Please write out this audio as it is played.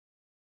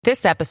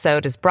This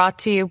episode is brought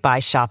to you by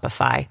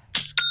Shopify.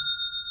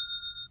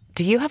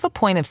 Do you have a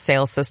point of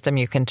sale system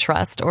you can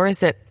trust, or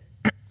is it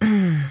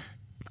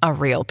a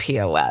real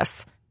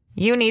POS?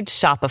 You need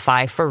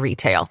Shopify for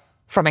retail.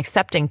 From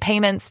accepting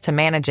payments to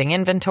managing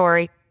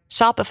inventory,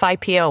 Shopify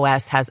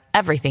POS has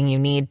everything you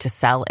need to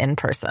sell in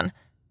person.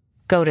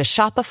 Go to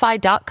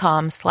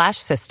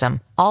shopify.com/system,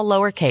 all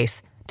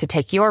lowercase, to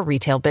take your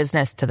retail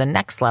business to the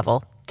next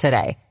level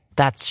today.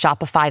 That's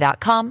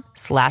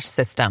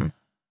shopify.com/system.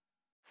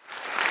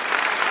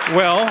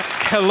 Well,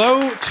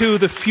 hello to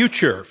the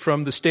future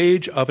from the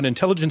stage of an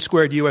Intelligence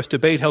Squared U.S.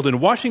 debate held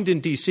in Washington,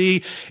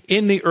 D.C.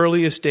 in the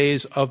earliest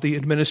days of the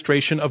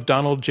administration of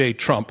Donald J.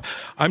 Trump.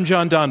 I'm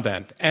John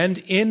Donvan, and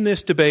in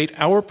this debate,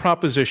 our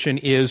proposition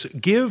is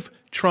give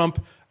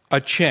Trump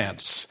a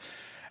chance.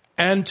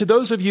 And to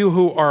those of you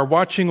who are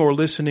watching or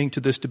listening to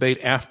this debate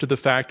after the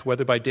fact,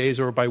 whether by days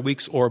or by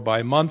weeks or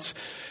by months,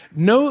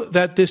 know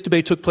that this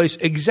debate took place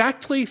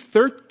exactly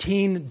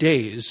 13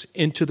 days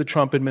into the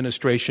Trump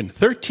administration.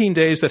 13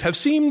 days that have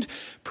seemed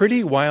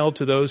pretty wild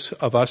to those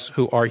of us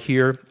who are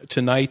here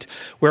tonight,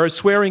 where a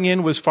swearing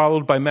in was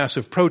followed by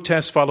massive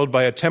protests, followed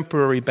by a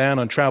temporary ban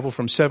on travel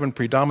from 7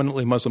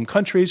 predominantly Muslim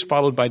countries,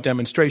 followed by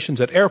demonstrations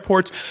at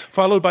airports,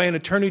 followed by an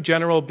attorney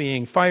general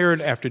being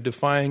fired after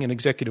defying an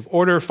executive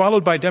order,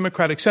 followed by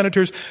Democratic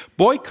senators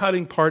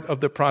boycotting part of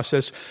the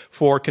process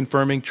for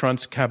confirming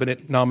Trump's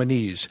cabinet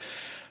nominees.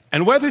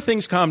 And whether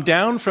things calmed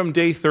down from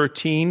day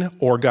 13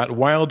 or got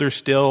wilder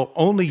still,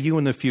 only you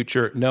in the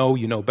future know.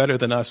 You know better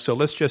than us. So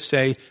let's just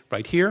say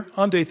right here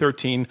on day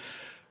 13,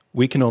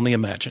 we can only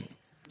imagine.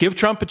 Give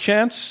Trump a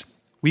chance.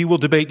 We will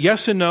debate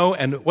yes and no.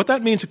 And what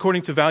that means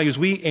according to values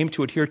we aim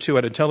to adhere to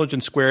at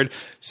Intelligence Squared: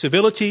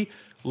 civility,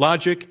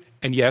 logic,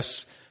 and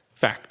yes,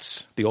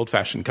 facts, the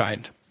old-fashioned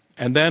kind.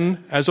 And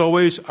then, as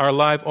always, our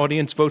live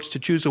audience votes to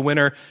choose a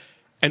winner,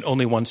 and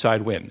only one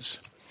side wins.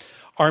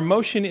 Our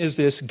motion is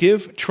this: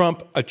 give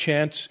Trump a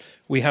chance.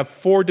 We have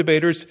 4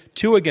 debaters,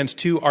 2 against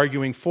 2,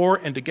 arguing for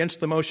and against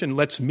the motion.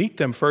 Let's meet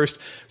them first,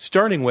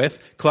 starting with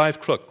Clive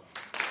Crook.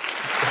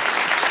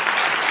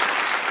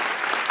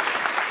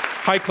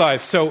 Hi,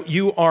 Clive. So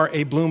you are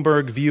a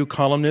Bloomberg View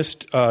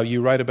columnist.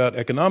 You write about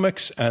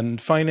economics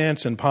and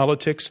finance and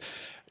politics.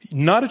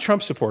 Not a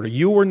Trump supporter.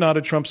 You were not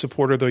a Trump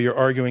supporter, though you're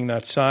arguing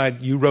that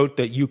side. You wrote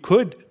that you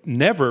could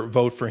never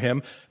vote for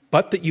him,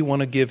 but that you want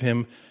to give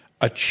him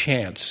a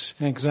chance.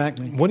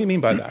 Exactly. What do you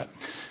mean by that?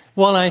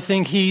 Well, I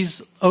think he's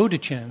owed a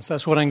chance.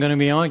 That's what I'm going to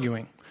be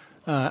arguing.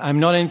 I'm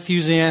not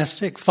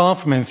enthusiastic, far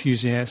from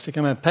enthusiastic.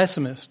 I'm a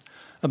pessimist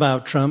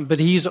about Trump, but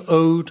he's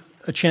owed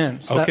a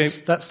chance. Okay.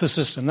 That's the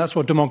system. That's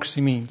what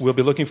democracy means. We'll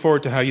be looking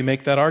forward to how you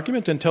make that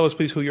argument. And tell us,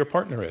 please, who your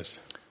partner is.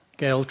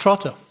 Gail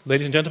Trotter.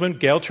 Ladies and gentlemen,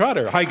 Gail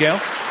Trotter. Hi, Gail.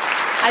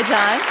 Hi,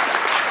 John.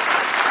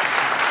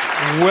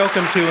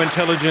 Welcome to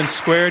Intelligence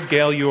Squared.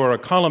 Gail, you are a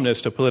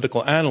columnist, a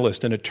political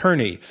analyst, an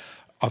attorney,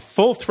 a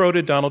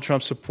full-throated Donald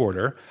Trump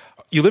supporter.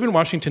 You live in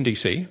Washington,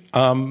 D.C.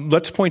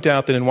 Let's point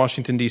out that in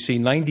Washington, D.C.,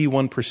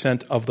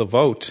 91% of the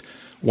vote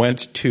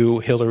went to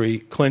Hillary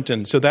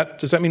Clinton. So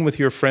does that mean with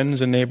your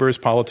friends and neighbors,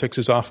 politics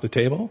is off the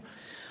table?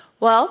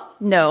 Well,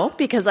 no,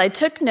 because I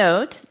took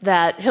note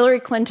that Hillary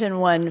Clinton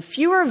won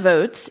fewer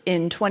votes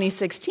in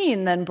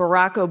 2016 than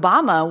Barack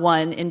Obama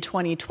won in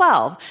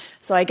 2012.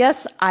 So I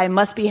guess I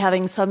must be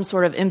having some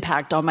sort of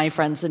impact on my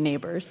friends and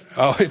neighbors.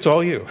 Oh, it's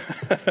all you.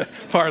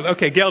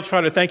 Okay, Gail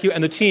Trotter, thank you.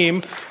 And the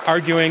team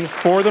arguing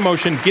for the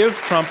motion, give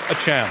Trump a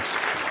chance.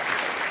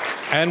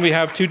 And we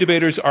have 2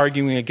 debaters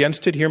arguing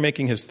against it here,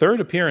 making his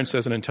 3rd appearance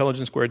as an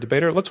Intelligence Squared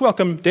debater. Let's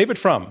welcome David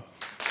Frum.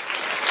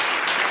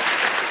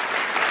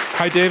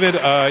 Hi, David.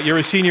 You're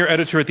a senior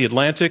editor at The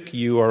Atlantic.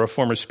 You are a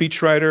former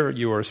speechwriter.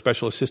 You are a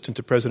special assistant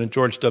to President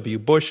George W.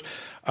 Bush.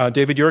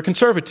 David, you're a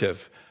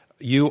conservative.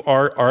 You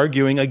are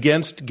arguing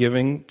against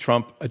giving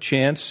Trump a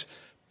chance,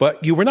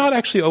 but you were not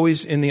actually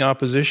always in the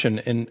opposition.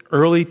 In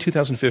early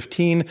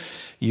 2015,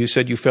 you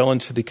said you fell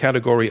into the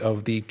category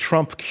of the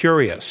Trump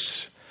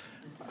curious.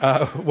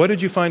 What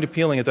did you find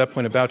appealing at that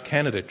point about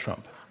candidate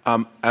Trump?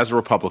 As a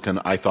Republican,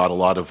 I thought a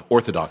lot of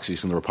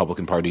orthodoxies in the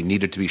Republican Party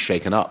needed to be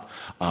shaken up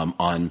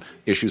on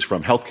issues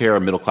from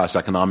healthcare, middle-class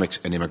economics,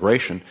 and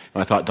immigration.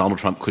 And I thought Donald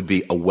Trump could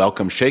be a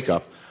welcome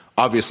shakeup.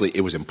 Obviously, it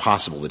was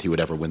impossible that he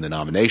would ever win the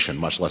nomination,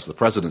 much less the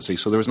presidency,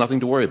 so there was nothing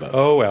to worry about.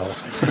 Oh, well.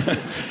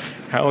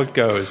 How it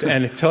goes.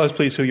 And tell us,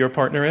 please, who your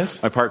partner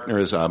is. My partner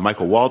is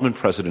Michael Waldman,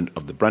 president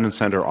of the Brennan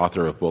Center,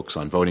 author of books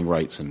on voting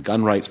rights and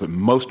gun rights, but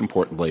most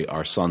importantly,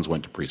 our sons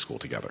went to preschool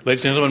together.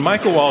 Ladies and gentlemen,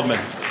 Michael Waldman.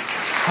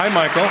 Hi,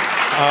 Michael.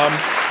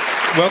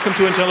 Welcome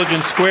to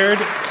Intelligence Squared.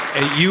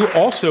 You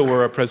also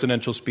were a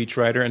presidential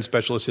speechwriter and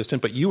special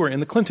assistant, but you were in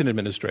the Clinton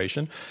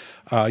administration.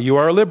 You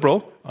are a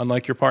liberal,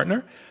 unlike your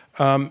partner.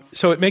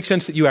 So it makes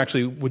sense that you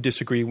actually would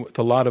disagree with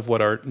a lot of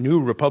what our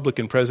new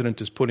Republican president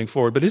is putting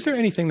forward. But is there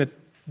anything that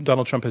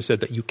Donald Trump has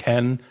said that you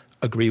can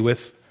agree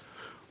with?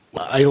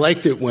 I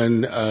liked it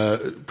when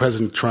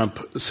President Trump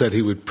said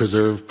he would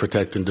preserve,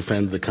 protect, and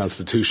defend the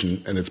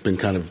Constitution, and it's been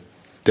kind of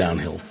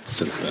downhill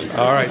since then.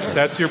 All right.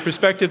 That's your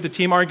perspective. The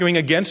team arguing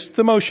against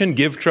the motion,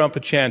 give Trump a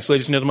chance.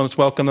 Ladies and gentlemen, let's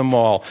welcome them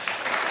all.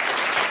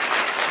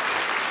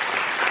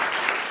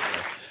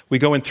 We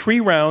go in 3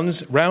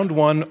 rounds. Round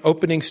 1,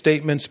 opening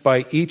statements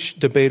by each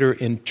debater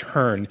in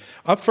turn.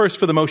 Up first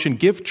for the motion,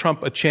 Give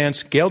Trump a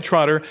Chance, Gayle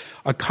Trotter,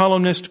 a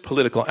columnist,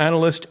 political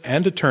analyst,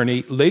 and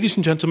attorney. Ladies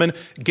and gentlemen,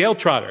 Gayle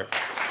Trotter.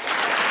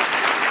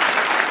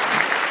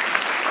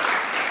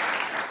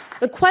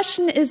 The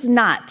question is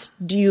not,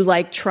 do you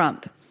like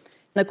Trump?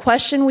 The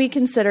question we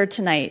consider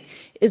tonight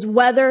is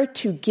whether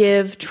to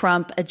give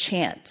Trump a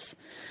chance.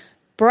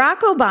 Barack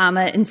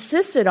Obama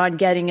insisted on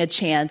getting a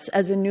chance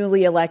as a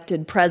newly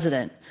elected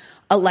president.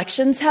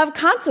 Elections have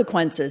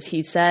consequences,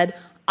 he said.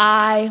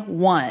 I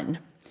won.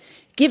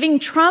 Giving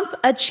Trump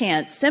a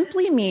chance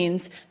simply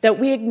means that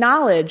we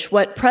acknowledge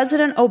what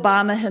President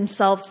Obama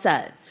himself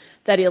said,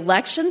 that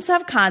elections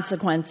have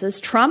consequences,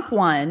 Trump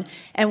won,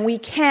 and we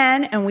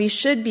can and we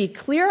should be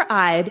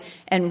clear-eyed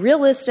and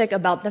realistic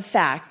about the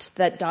fact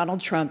that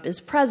Donald Trump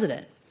is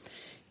president.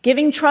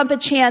 Giving Trump a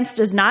chance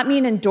does not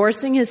mean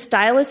endorsing his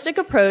stylistic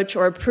approach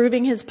or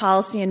approving his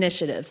policy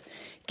initiatives.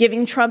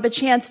 Giving Trump a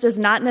chance does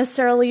not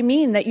necessarily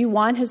mean that you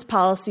want his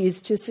policies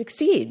to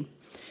succeed.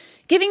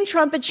 Giving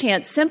Trump a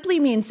chance simply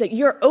means that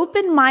you're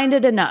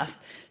open-minded enough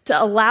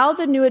to allow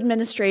the new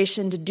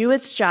administration to do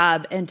its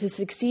job and to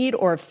succeed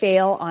or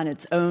fail on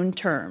its own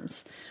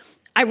terms.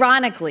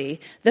 Ironically,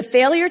 the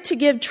failure to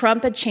give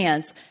Trump a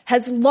chance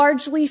has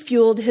largely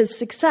fueled his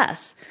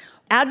success.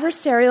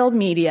 Adversarial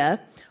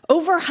media,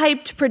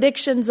 overhyped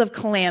predictions of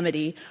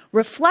calamity,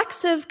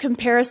 reflexive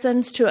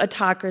comparisons to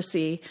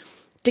autocracy,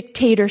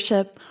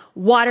 dictatorship,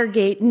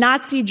 Watergate,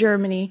 Nazi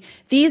Germany,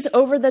 these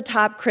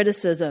over-the-top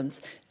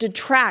criticisms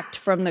detract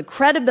from the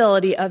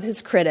credibility of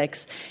his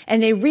critics,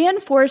 and they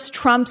reinforce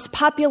Trump's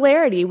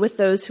popularity with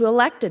those who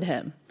elected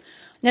him.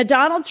 Now,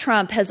 Donald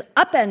Trump has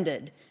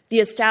upended the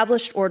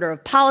established order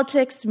of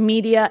politics,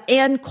 media,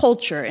 and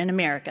culture in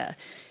America.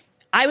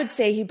 I would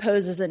say he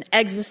poses an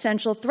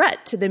existential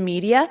threat to the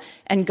media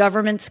and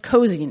government's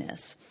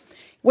coziness.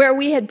 Where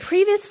we had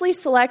previously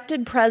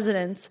selected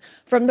presidents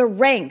from the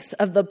ranks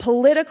of the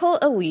political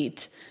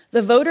elite,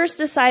 the voters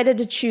decided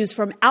to choose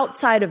from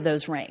outside of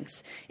those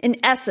ranks. In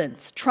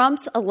essence,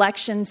 Trump's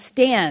election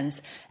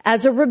stands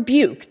as a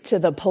rebuke to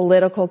the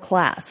political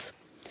class.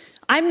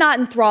 I'm not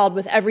enthralled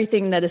with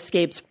everything that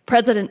escapes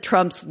President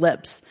Trump's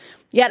lips.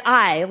 Yet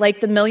I,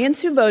 like the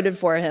millions who voted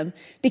for him,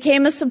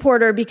 became a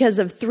supporter because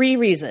of 3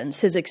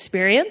 reasons: his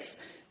experience,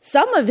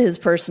 some of his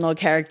personal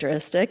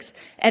characteristics,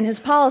 and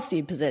his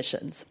policy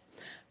positions.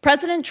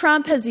 President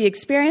Trump has the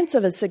experience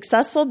of a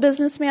successful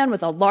businessman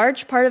with a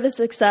large part of his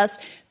success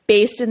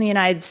based in the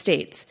United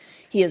States.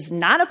 He is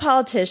not a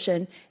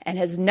politician and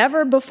has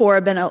never before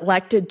been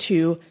elected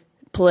to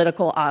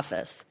political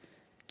office.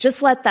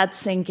 Just let that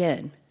sink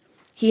in.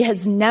 He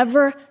has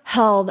never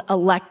held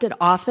elected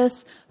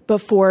office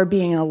before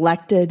being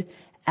elected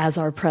as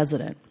our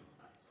president.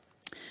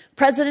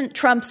 President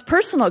Trump's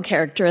personal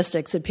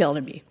characteristics appeal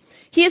to me.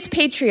 He is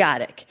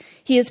patriotic.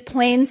 He is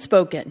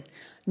plain-spoken.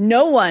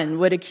 No one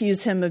would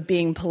accuse him of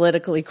being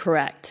politically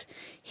correct.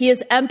 He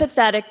is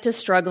empathetic to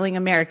struggling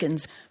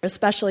Americans,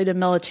 especially to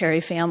military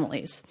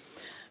families.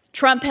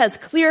 Trump has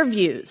clear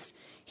views.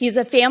 He's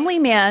a family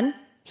man.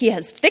 He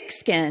has thick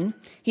skin.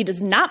 He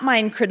does not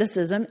mind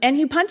criticism, and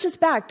he punches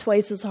back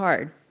twice as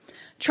hard.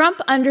 Trump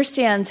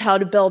understands how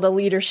to build a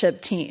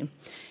leadership team.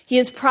 He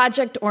is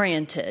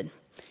project-oriented.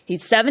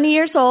 He's 70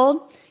 years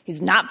old.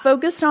 He's not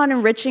focused on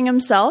enriching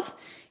himself.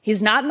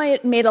 He's not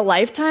made a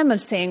lifetime of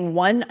saying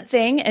one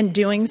thing and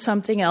doing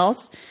something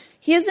else.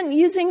 He isn't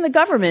using the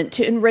government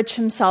to enrich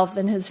himself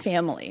and his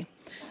family.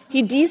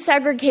 He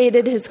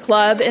desegregated his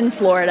club in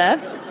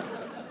Florida.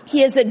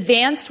 He has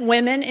advanced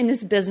women in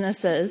his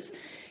businesses.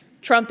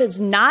 Trump is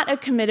not a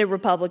committed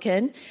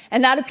Republican,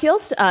 and that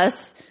appeals to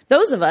us,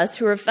 those of us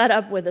who are fed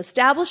up with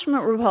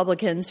establishment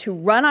Republicans who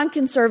run on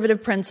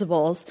conservative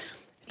principles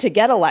to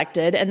get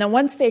elected, and then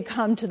once they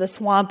come to the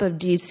swamp of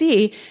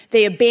D.C.,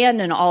 they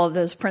abandon all of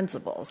those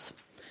principles.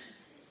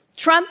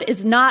 Trump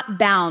is not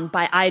bound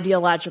by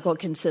ideological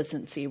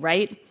consistency,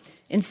 right?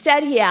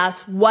 Instead, he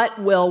asks, what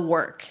will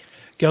work?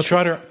 Gayle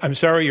Trotter, I'm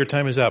sorry, your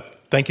time is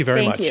up. Thank you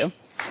very much. Thank you.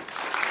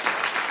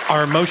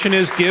 Our motion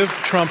is Give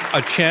Trump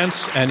a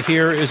Chance, and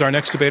here is our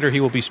next debater. He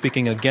will be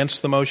speaking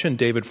against the motion,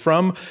 David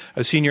Frum,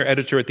 a senior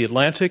editor at The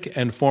Atlantic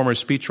and former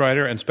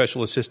speechwriter and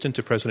special assistant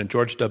to President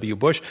George W.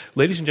 Bush.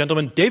 Ladies and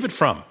gentlemen, David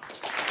Frum.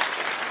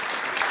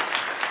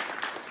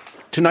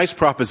 Tonight's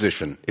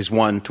proposition is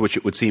one to which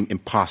it would seem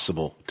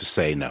impossible to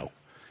say no.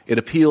 It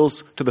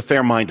appeals to the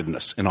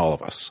fair-mindedness in all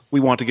of us. We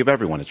want to give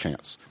everyone a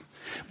chance.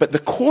 But the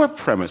core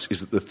premise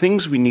is that the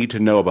things we need to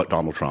know about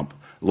Donald Trump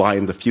lie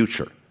in the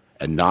future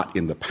and not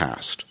in the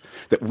past.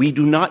 That we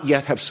do not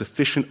yet have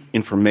sufficient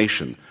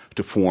information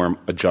to form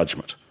a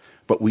judgment.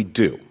 But we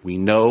do. We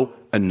know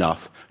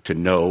enough to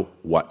know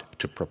what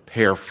to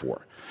prepare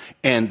for.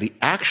 And the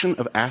action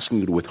of asking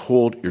you to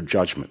withhold your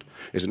judgment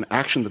is an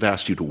action that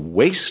asks you to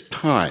waste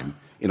time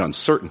in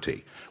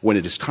uncertainty when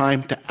it is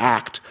time to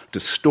act to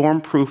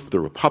stormproof the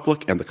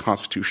Republic and the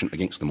Constitution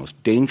against the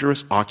most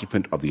dangerous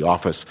occupant of the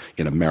office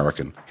in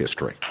American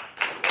history.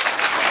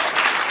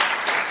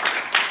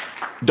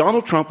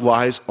 Donald Trump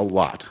lies a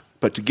lot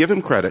But to give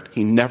him credit,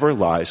 he never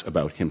lies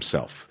about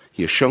himself.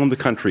 He has shown the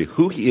country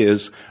who he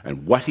is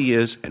and what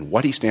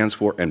he stands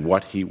for and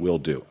what he will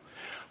do.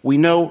 We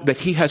know that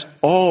he has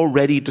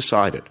already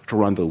decided to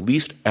run the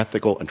least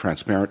ethical and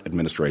transparent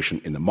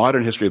administration in the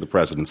modern history of the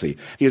presidency.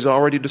 He has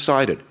already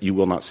decided you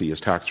will not see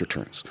his tax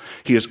returns.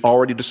 He has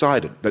already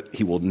decided that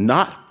he will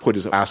not put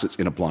his assets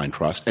in a blind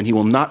trust, and he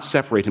will not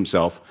separate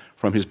himself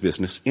from his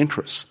business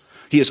interests.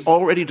 He has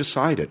already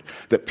decided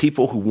that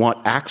people who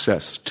want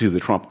access to the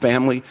Trump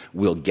family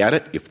will get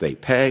it if they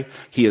pay.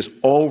 He has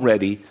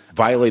already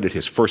violated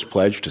his first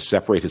pledge to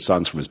separate his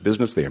sons from his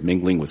business. They are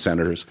mingling with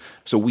senators.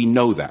 So we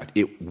know that.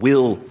 It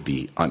will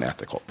be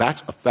unethical.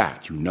 That's a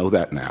fact. You know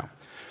that now.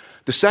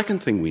 The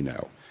second thing we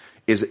know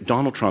is that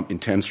Donald Trump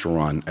intends to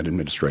run an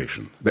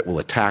administration that will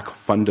attack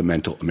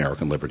fundamental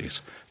American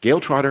liberties. Gail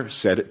Trotter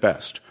said it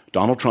best.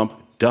 Donald Trump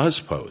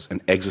does pose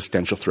an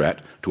existential threat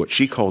to what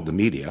she called the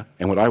media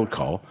and what I would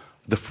call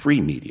the free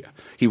media.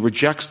 He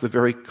rejects the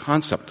very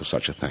concept of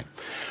such a thing.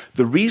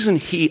 The reason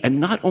he, and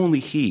not only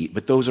he,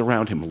 but those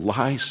around him,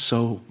 lie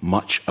so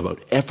much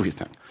about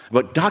everything,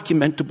 about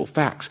documentable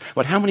facts,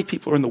 about how many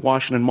people are in the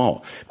Washington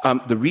Mall,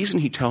 the reason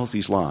he tells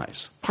these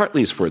lies,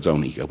 partly is for its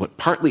own ego, but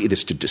partly it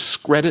is to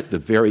discredit the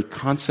very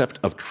concept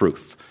of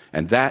truth.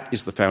 And that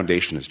is the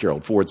foundation, as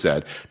Gerald Ford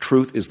said.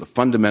 Truth is the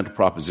fundamental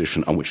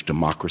proposition on which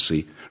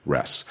democracy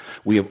rests.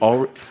 We have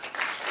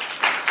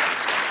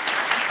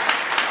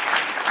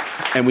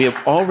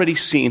already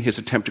seen his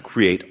attempt to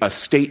create a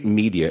state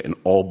media in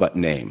all but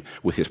name,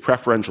 with his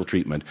preferential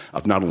treatment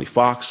of not only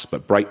Fox,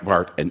 but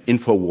Breitbart and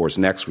InfoWars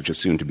Next, which is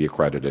soon to be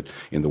accredited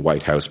in the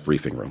White House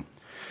briefing room.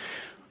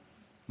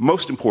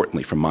 Most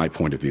importantly, from my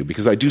point of view,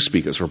 because I do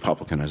speak as a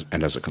Republican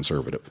and as a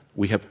conservative,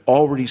 we have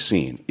already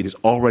seen, it is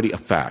already a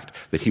fact,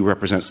 that he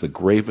represents the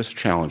gravest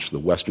challenge to the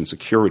Western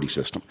security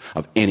system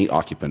of any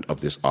occupant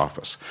of this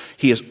office.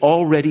 He has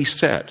already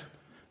said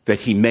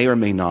that he may or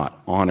may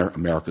not honor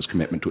America's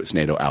commitment to its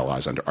NATO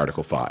allies under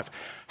Article 5.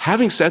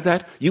 Having said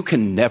that, you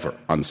can never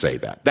unsay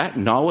that. That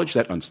knowledge,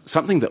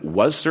 something that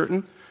was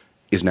certain,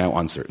 is now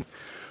uncertain.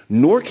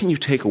 Nor can you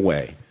take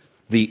away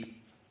the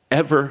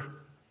ever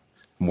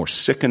more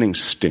sickening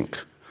stink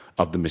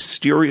of the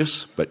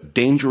mysterious but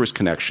dangerous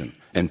connection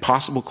and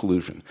possible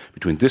collusion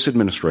between this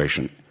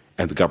administration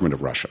and the government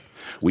of Russia.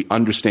 We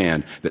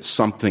understand that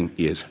something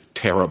is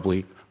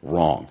terribly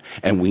wrong,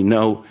 and we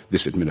know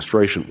this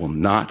administration will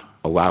not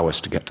allow us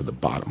to get to the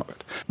bottom of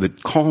it. The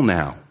call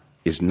now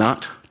is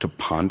not to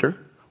ponder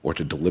or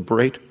to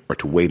deliberate or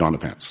to wait on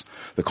events.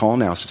 The call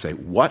now is to say,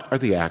 what are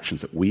the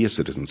actions that we as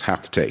citizens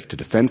have to take to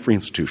defend free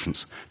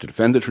institutions, to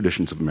defend the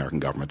traditions of American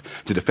government,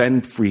 to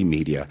defend free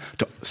media,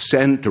 to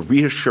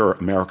reassure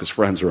America's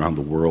friends around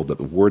the world that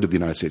the word of the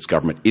United States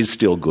government is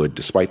still good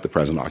despite the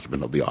present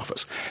occupant of the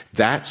office.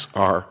 That's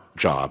our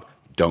job.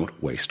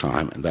 Don't waste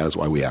time, and that is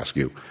why we ask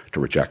you to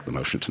reject the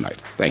motion tonight.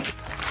 Thank you.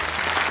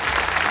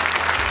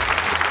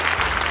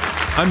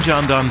 I'm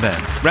John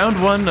Donvan. Round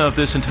one of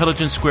this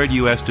Intelligence Squared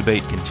U.S.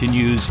 debate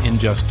continues in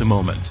just a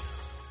moment.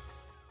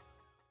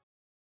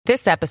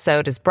 This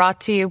episode is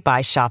brought to you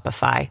by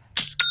Shopify.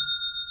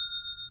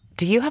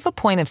 Do you have a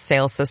point of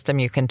sale system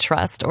you can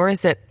trust, or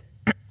is it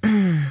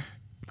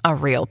a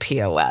real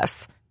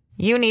POS?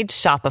 You need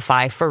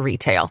Shopify for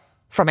retail.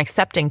 From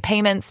accepting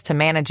payments to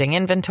managing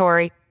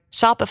inventory,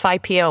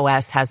 Shopify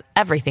POS has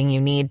everything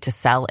you need to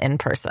sell in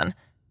person.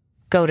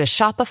 Go to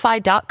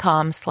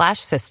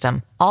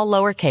shopify.com/system, all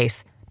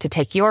lowercase, to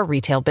take your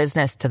retail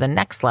business to the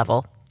next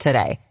level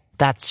today.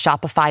 That's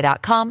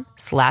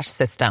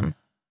shopify.com/system.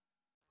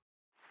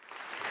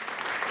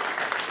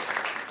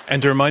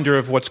 And a reminder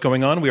of what's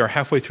going on. We are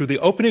halfway through the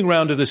opening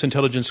round of this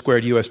Intelligence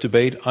Squared U.S.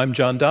 debate. I'm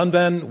John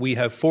Donvan. We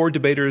have 4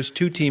 debaters,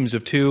 2 teams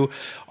of 2,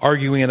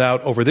 arguing it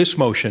out over this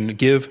motion,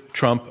 Give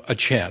Trump a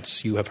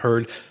Chance. You have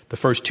heard the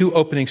first 2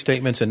 opening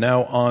statements, and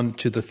now on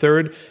to the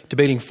third.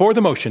 Debating for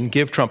the motion,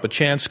 Give Trump a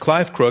Chance,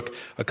 Clive Crook,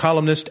 a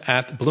columnist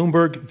at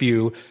Bloomberg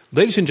View.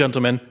 Ladies and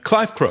gentlemen,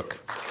 Clive Crook.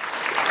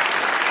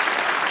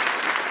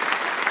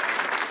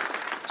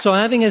 So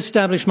having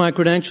established my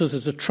credentials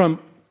as a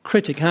Trump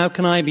critic, how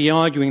can I be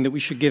arguing that we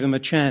should give him a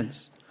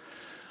chance?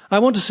 I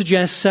want to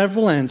suggest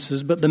several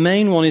answers, but the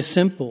main one is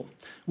simple.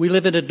 We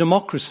live in a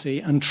democracy,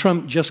 and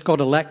Trump just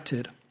got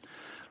elected.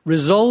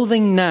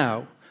 Resolving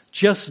now,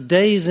 just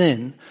days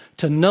in,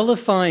 to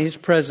nullify his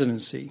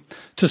presidency,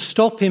 to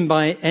stop him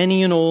by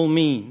any and all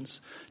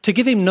means, to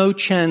give him no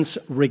chance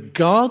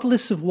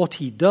regardless of what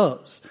he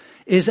does,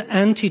 is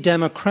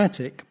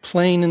anti-democratic,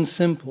 plain and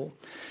simple.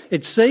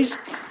 It says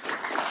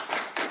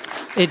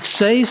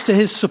to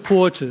his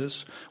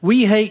supporters,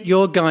 we hate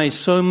your guys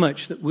so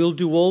much that we'll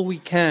do all we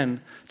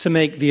can to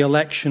make the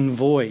election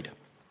void.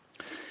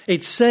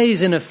 It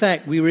says, in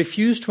effect, we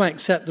refuse to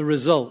accept the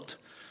result,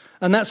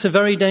 and that's a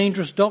very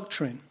dangerous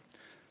doctrine.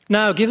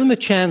 Now, give him a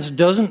chance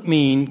doesn't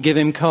mean give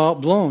him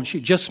carte blanche.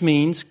 It just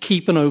means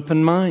keep an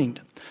open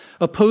mind.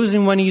 Oppose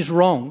him when he's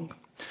wrong.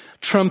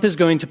 Trump is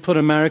going to put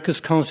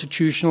America's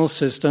constitutional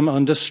system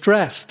under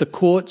stress. The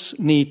courts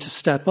need to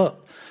step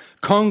up.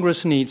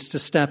 Congress needs to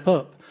step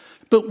up.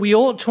 But we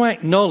ought to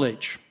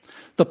acknowledge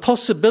the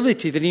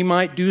possibility that he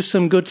might do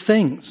some good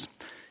things,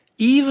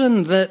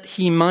 even that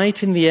he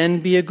might in the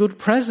end be a good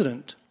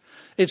president.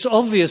 It's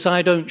obvious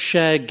I don't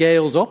share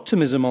Gail's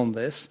optimism on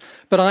this,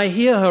 but I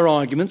hear her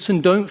arguments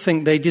and don't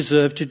think they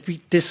deserve to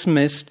be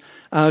dismissed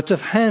out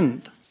of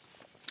hand.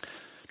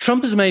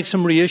 Trump has made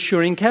some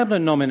reassuring cabinet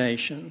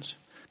nominations.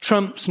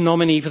 Trump's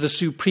nominee for the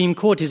Supreme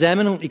Court is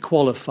eminently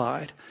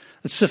qualified,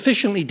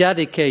 sufficiently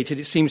dedicated,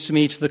 it seems to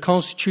me, to the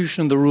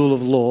Constitution and the rule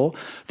of law,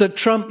 that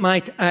Trump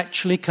might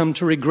actually come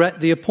to regret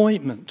the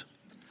appointment.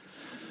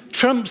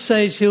 Trump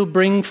says he'll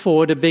bring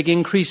forward a big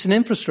increase in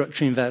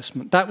infrastructure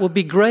investment. That would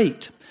be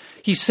great.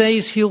 He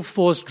says he'll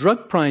force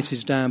drug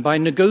prices down by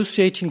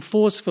negotiating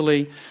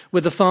forcefully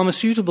with the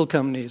pharmaceutical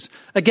companies.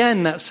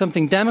 Again, that's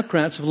something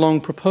Democrats have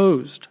long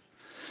proposed.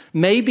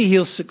 Maybe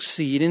he'll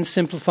succeed in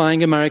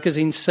simplifying America's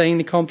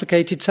insanely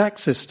complicated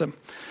tax system.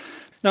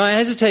 Now, I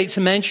hesitate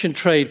to mention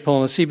trade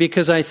policy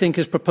because I think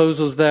his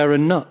proposals there are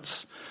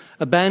nuts.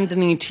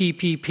 Abandoning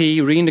TPP,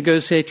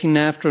 renegotiating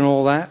NAFTA and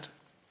all that.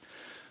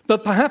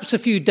 But perhaps a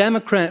few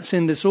Democrats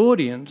in this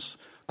audience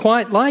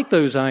quite like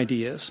those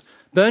ideas.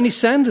 Bernie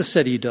Sanders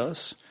said he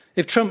does.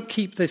 If Trump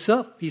keeps this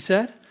up, he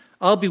said,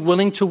 I'll be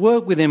willing to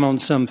work with him on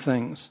some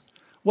things.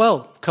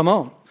 Well, come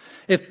on.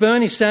 If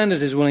Bernie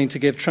Sanders is willing to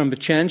give Trump a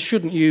chance,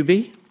 shouldn't you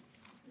be?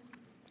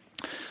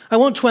 I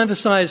want to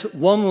emphasize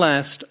one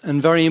last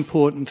and very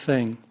important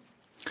thing.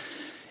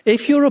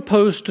 If you're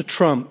opposed to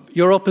Trump,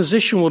 your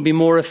opposition will be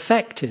more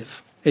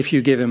effective if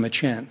you give him a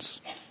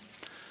chance.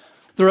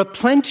 There are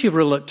plenty of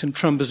reluctant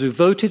Trumpers who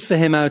voted for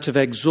him out of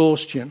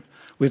exhaustion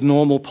with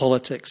normal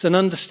politics, an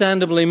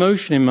understandable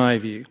emotion in my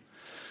view.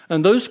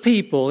 And those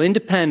people,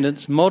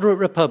 independents, moderate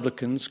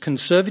Republicans,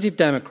 conservative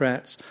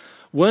Democrats,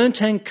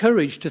 weren't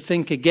encouraged to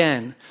think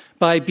again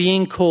by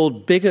being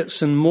called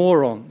bigots and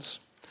morons.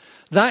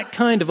 That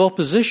kind of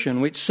opposition,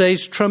 which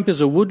says Trump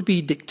is a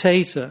would-be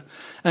dictator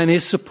and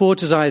his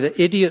supporters either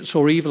idiots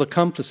or evil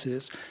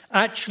accomplices,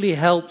 actually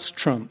helps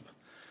Trump.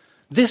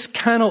 This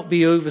cannot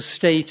be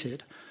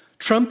overstated.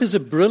 Trump is a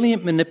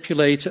brilliant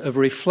manipulator of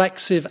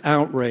reflexive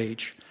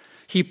outrage.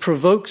 He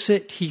provokes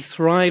it, he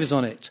thrives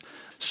on it.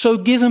 So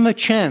give him a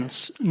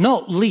chance,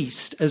 not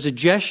least as a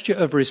gesture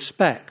of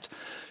respect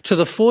to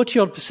the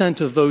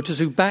 40-odd% of voters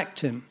who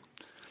backed him.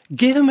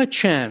 Give him a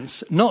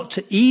chance not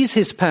to ease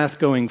his path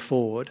going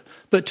forward,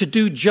 but to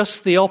do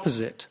just the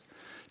opposite,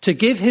 to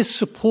give his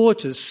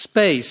supporters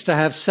space to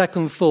have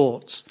second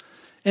thoughts.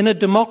 In a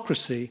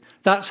democracy,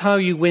 that's how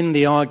you win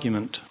the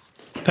argument.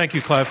 Thank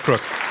you, Clive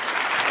Crook.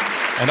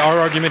 And our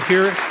argument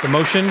here, the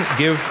motion,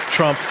 give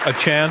Trump a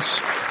chance.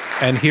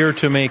 And here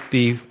to make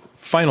the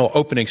final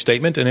opening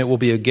statement, and it will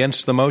be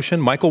against the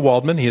motion, Michael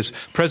Waldman. He is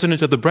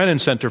president of the Brennan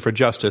Center for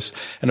Justice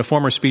and a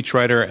former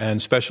speechwriter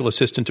and special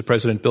assistant to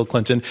President Bill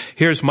Clinton.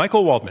 Here's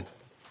Michael Waldman.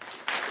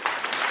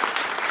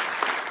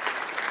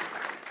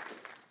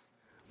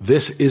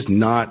 This is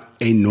not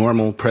a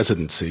normal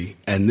presidency,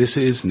 and this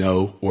is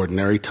no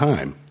ordinary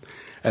time.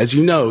 As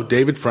you know,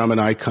 David Frum and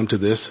I come to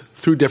this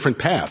through different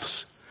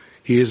paths.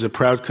 He is a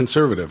proud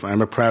conservative.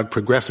 I'm a proud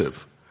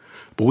progressive.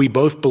 But we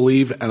both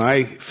believe, and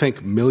I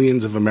think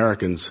millions of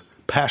Americans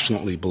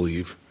passionately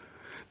believe,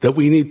 that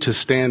we need to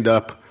stand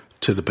up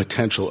to the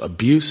potential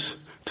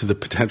abuse, to the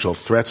potential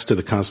threats to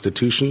the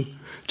Constitution,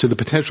 to the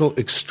potential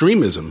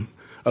extremism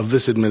of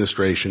this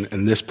administration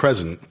and this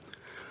president.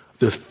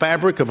 The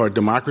fabric of our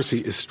democracy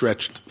is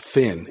stretched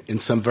thin in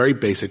some very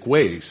basic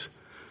ways.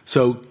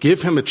 So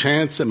give him a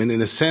chance. I mean,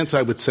 in a sense,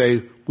 I would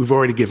say we've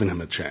already given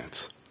him a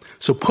chance.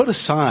 So put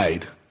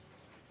aside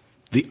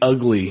the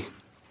ugly,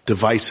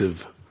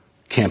 divisive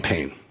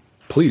campaign.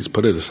 Please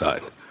put it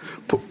aside.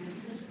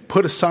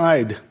 Put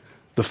aside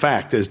the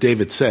fact, as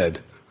David said,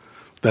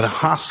 that a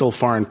hostile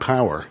foreign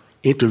power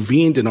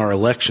intervened in our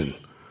election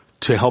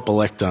to help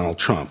elect Donald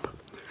Trump.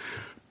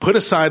 Put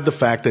aside the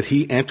fact that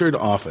he entered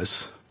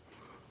office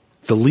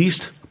the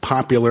least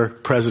popular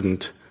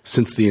president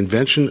since the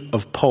invention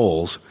of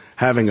polls,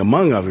 having,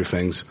 among other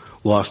things,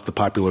 lost the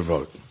popular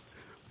vote.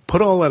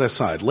 Put all that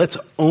aside. Let's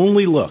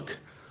only look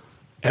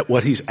at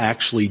what he's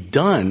actually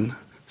done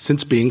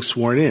since being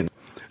sworn in.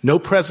 No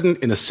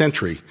president in a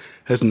century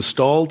has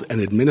installed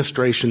an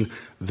administration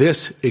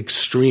this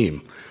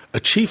extreme. A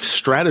chief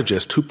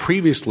strategist who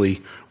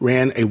previously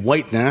ran a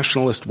white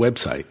nationalist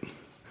website.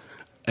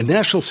 A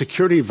national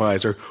security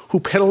advisor who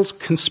peddles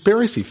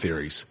conspiracy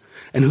theories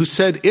and who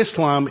said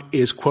Islam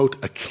is, quote,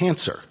 a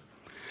cancer.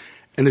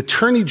 An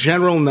attorney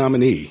general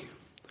nominee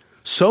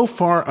so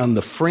far on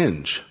the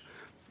fringe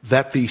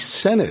that the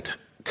Senate,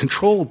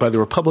 controlled by the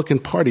Republican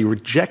Party,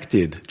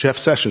 rejected Jeff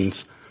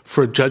Sessions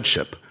for a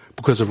judgeship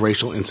because of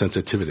racial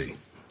insensitivity.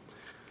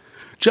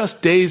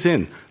 Just days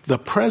in, the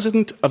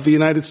President of the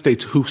United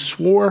States, who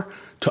swore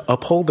to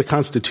uphold the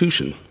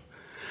Constitution,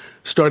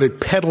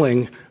 started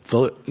peddling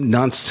the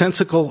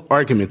nonsensical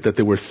argument that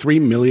there were 3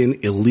 million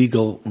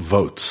illegal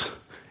votes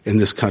in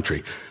this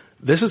country.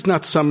 This is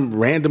not some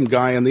random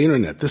guy on the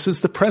internet. This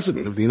is the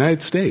President of the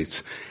United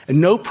States. And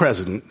no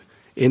president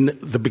in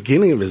the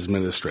beginning of his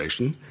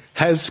administration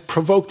has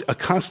provoked a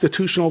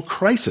constitutional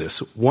crisis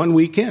 1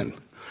 week in.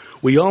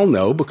 We all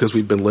know, because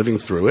we've been living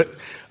through it,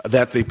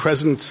 that the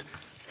president's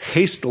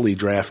hastily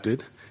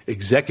drafted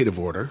executive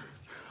order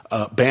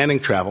banning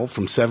travel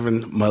from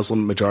 7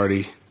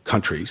 Muslim-majority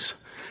countries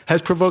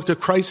has provoked a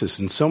crisis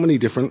in so many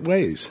different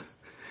ways.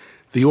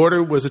 The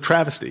order was a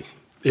travesty.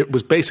 It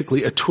was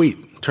basically a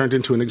tweet turned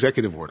into an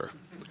executive order.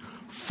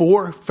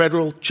 4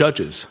 federal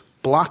judges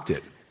blocked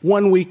it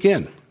 1 week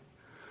in.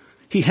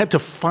 He had to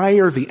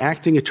fire the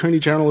acting Attorney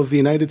General of the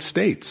United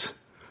States,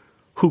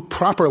 who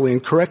properly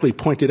and correctly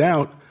pointed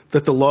out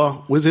that the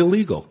law was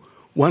illegal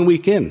 1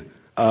 week in.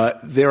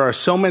 There are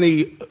so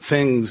many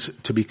things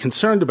to be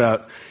concerned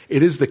about.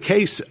 It is the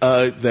case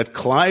that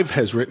Clive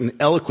has written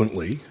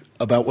eloquently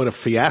about what a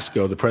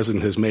fiasco the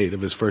president has made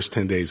of his first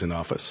 10 days in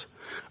office.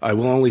 I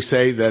will only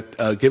say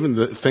that given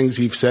the things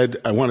you've said,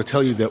 I want to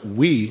tell you that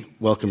we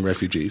welcome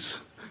refugees.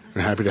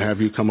 We're happy to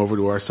have you come over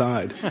to our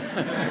side.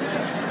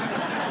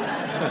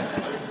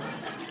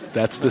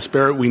 That's the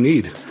spirit we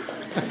need.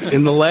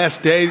 In the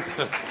last day,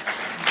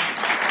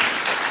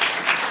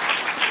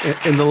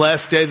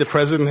 the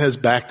president has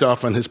backed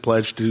off on his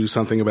pledge to do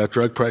something about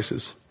drug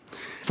prices.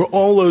 For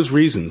all those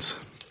reasons,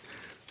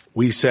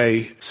 we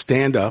say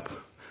stand up,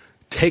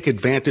 take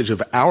advantage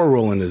of our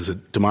role in a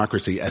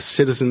democracy as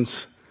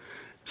citizens,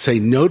 say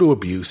no to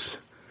abuse,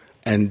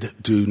 and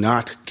do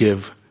not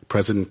give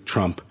President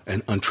Trump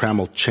an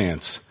untrammeled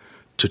chance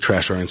to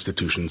trash our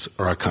institutions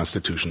or our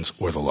constitutions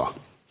or the law.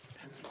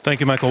 Thank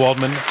you, Michael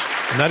Waldman.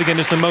 And that, again,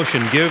 is the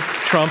motion. Give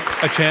Trump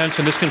a chance.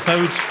 And this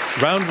concludes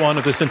round 1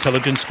 of this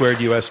Intelligence Squared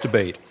U.S.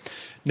 debate.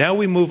 Now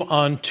we move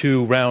on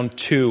to round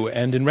 2.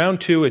 And in round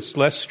 2, it's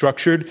less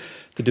structured.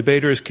 The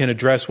debaters can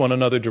address one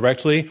another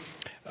directly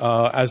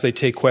as they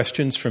take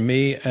questions from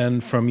me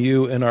and from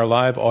you in our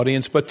live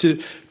audience. But to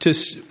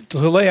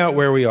lay out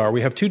where we are,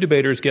 we have 2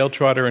 debaters, Gayle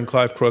Trotter and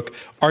Clive Crook,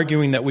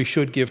 arguing that we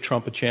should give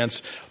Trump a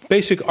chance.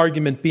 Basic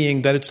argument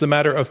being that it's the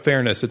matter of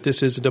fairness, that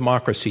this is a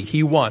democracy.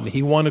 He won.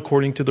 He won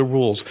according to the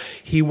rules.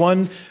 He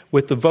won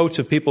with the votes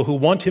of people who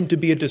want him to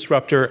be a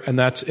disruptor, and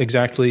that's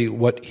exactly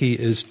what he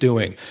is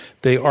doing.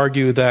 They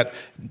argue that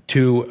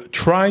to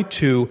try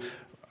to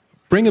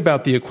bring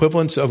about the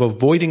equivalence of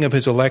avoiding of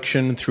his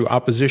election through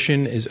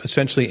opposition is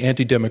essentially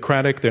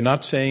anti-democratic. They're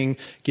not saying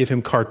give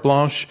him carte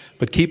blanche,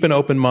 but keep an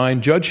open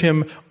mind, judge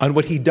him on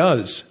what he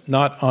does,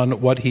 not on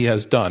what he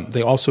has done.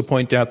 They also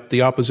point out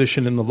the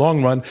opposition in the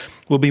long run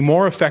will be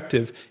more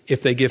effective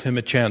if they give him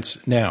a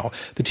chance now.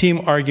 The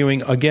team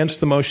arguing against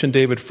the motion,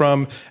 David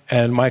Frum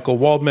and Michael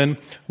Waldman,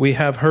 we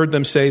have heard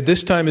them say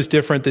this time is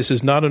different. This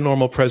is not a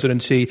normal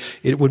presidency.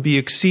 It would be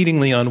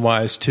exceedingly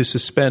unwise to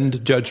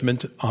suspend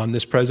judgment on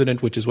this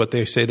president, which is what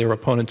they say their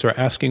opponents are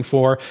asking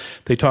for.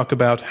 They talk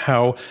about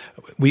how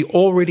we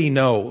already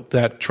know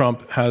that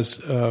Trump has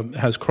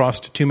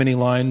crossed too many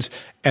lines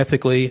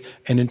ethically,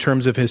 and in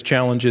terms of his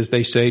challenges,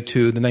 they say,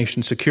 to the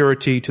nation's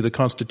security, to the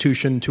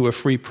Constitution, to a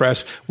free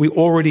press. We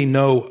already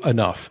know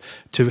enough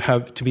to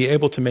be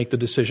able to make the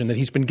decision that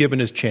he's been given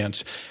his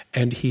chance,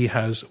 and he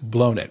has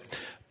blown it.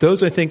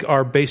 Those, I think,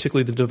 are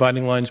basically the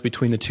dividing lines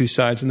between the 2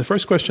 sides. And the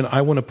first question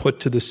I want to put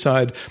to the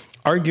side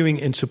arguing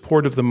in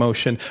support of the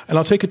motion, and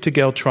I'll take it to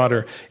Gayle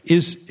Trotter,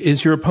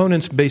 is your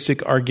opponent's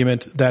basic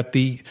argument that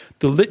the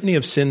litany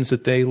of sins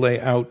that they lay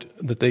out,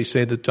 that they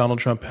say that Donald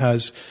Trump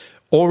has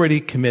already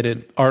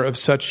committed, are of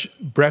such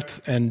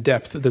breadth and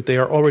depth that they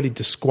are already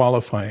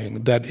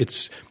disqualifying, that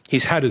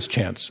he's had his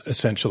chance,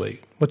 essentially.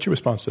 What's your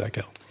response to that,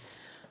 Gayle?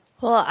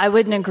 Well, I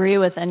wouldn't agree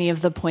with any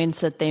of the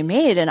points that they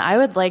made, and I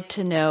would like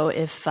to know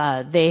if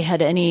they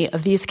had any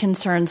of these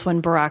concerns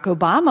when Barack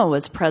Obama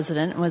was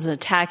president and was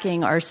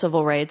attacking our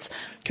civil rights.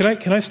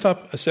 Can I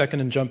stop a second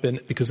and jump in,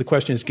 because the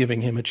question is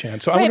giving him a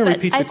chance. So I want to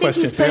repeat the question. I think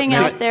he's putting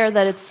out there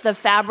that it's the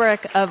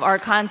fabric of our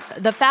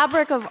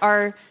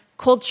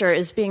culture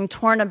is being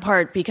torn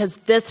apart because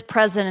this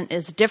president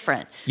is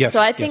different. Yes, so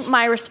I think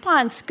my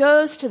response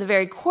goes to the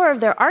very core of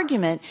their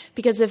argument,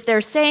 because if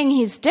they're saying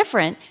he's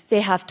different,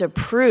 they have to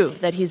prove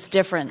that he's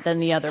different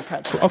than the other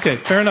presidents. Okay,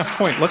 fair enough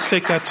point. Let's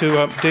take that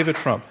to David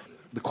Frum.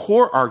 The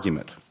core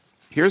argument,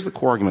 here's the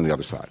core argument on the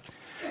other side.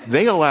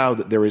 They allow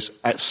that there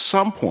is, at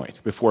some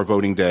point before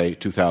voting day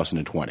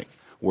 2020,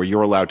 where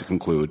you're allowed to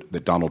conclude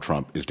that Donald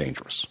Trump is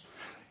dangerous.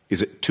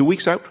 Is it 2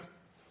 weeks out?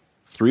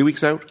 3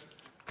 weeks out?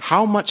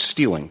 How much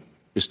stealing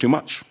is too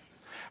much?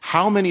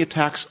 How many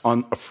attacks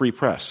on a free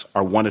press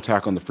are one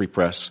attack on the free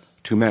press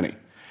too many?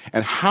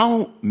 And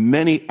how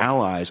many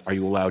allies are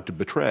you allowed to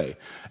betray?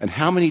 And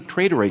how many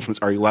trade arrangements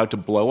are you allowed to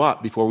blow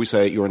up before we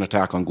say you're an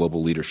attack on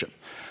global leadership?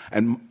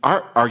 And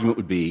our argument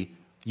would be,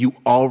 you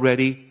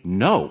already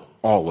know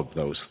all of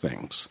those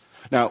things.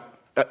 Now,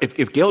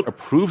 if Gayle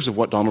approves of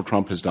what Donald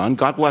Trump has done,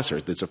 God bless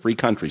her. It's a free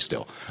country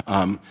still.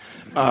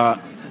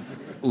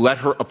 Let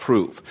her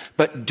approve.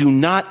 But do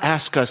not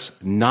ask us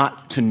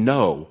not to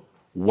know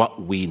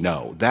what we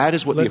know. That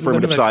is what the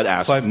affirmative side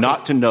asks,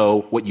 not to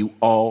know what you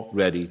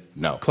already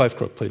know. Clive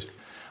Crook, please.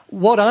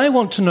 What I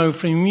want to know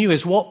from you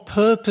is what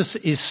purpose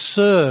is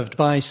served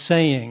by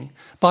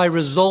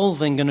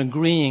resolving and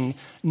agreeing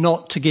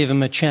not to give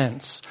him a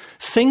chance.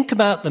 Think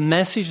about the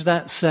message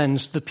that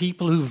sends to the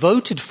people who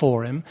voted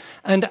for him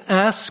and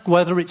ask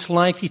whether it's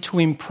likely to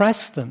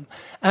impress them.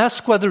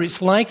 Ask whether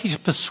it's likely to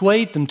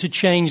persuade them to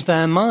change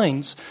their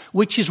minds,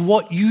 which is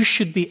what you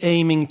should be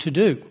aiming to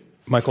do.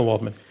 Michael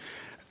Waldman.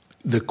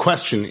 The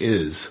question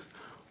is,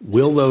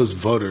 will those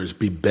voters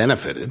be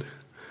benefited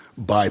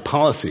by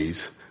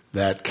policies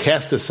that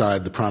cast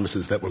aside the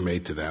promises that were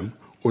made to them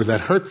or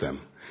that hurt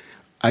them?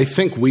 I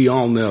think we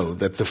all know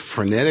that the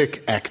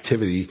frenetic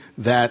activity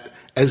that,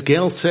 as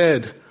Gail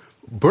said,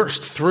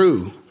 burst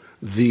through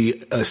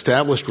the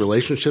established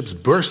relationships,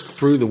 burst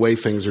through the way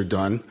things are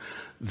done,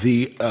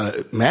 the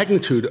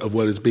magnitude of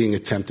what is being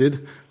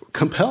attempted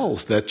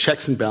compels that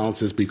checks and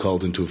balances be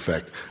called into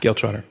effect. Gail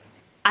Trotter.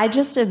 I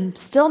just am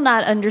still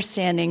not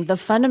understanding the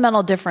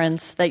fundamental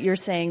difference that you're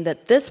saying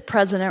that this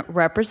president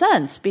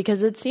represents,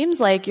 because it seems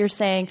like you're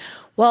saying,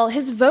 well,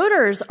 his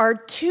voters are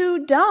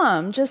too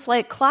dumb, just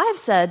like Clive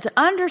said, to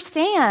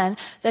understand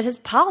that his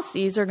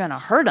policies are going to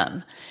hurt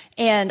him.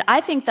 And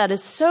I think that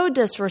is so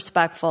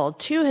disrespectful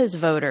to his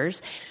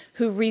voters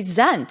who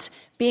resent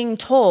being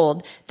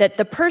told that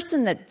the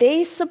person that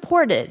they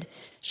supported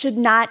should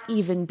not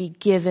even be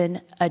given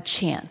a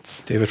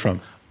chance. David Frum.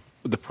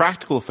 The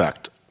practical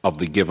effect of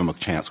the give them a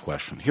chance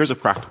question. Here's a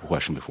practical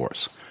question before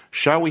us.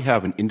 Shall we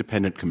have an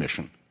independent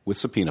commission with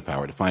subpoena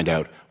power to find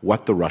out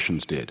what the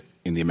Russians did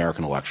in the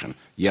American election?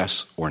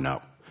 Yes or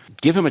no?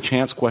 Give him a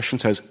chance question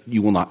says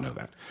you will not know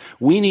that.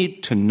 We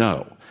need to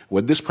know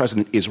whether this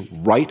president is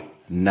right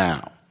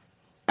now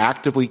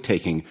actively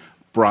taking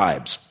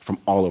bribes from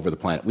all over the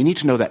planet. We need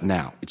to know that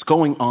now. It's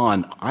going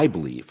on, I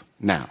believe,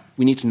 now.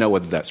 We need to know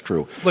whether that's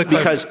true.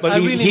 Because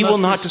he will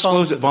not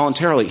disclose it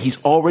voluntarily.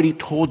 He's already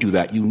told you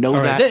that. You know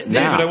that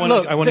now.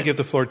 David, I want to give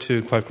the floor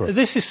to Clive Crook.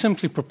 This is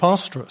simply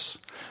preposterous.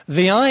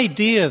 The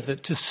idea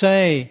that to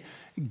say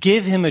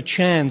give him a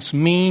chance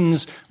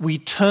means we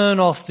turn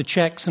off the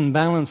checks and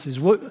balances.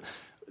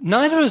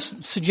 Neither has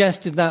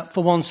suggested that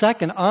for 1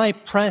 second. I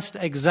pressed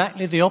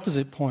exactly the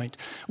opposite point.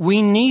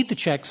 We need the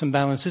checks and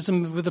balances,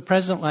 and with a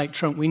president like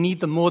Trump, we need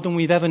them more than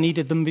we've ever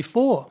needed them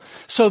before.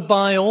 So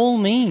by all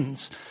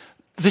means,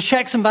 the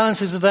checks and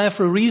balances are there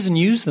for a reason.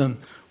 Use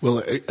them.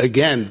 Well,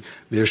 again,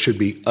 there should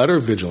be utter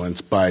vigilance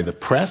by the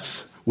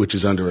press, which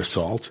is under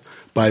assault,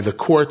 by the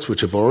courts,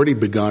 which have already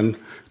begun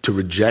to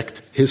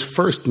reject his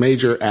first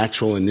major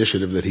actual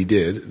initiative that he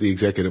did, the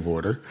executive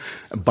order,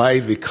 by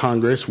the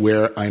Congress,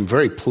 where I'm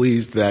very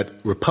pleased that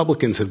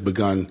Republicans have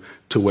begun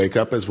to wake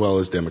up as well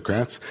as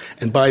Democrats,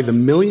 and by the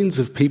millions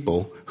of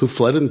people who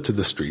fled into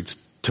the streets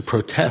to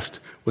protest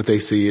what they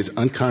see as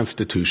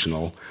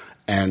unconstitutional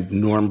and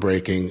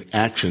norm-breaking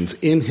actions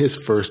in his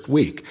first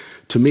week.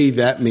 To me,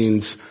 that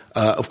means,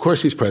 of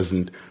course he's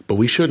president, but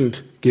we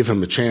shouldn't give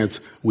him a chance.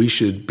 We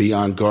should be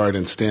on guard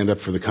and stand up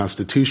for the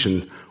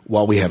Constitution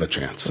while we have a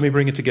chance. Let me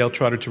bring it to Gail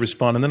Trotter to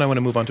respond, and then I want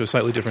to move on to a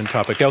slightly different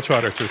topic. Gail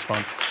Trotter to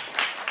respond.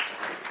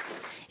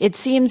 It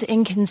seems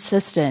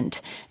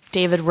inconsistent.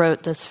 David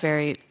wrote this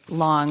very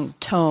long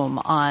tome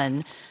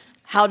on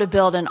how to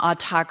build an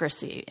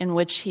autocracy, in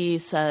which he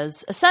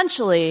says,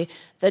 essentially,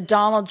 that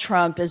Donald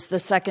Trump is the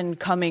second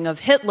coming of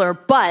Hitler,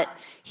 but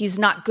he's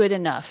not good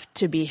enough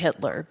to be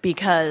Hitler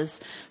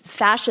because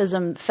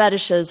fascism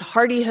fetishes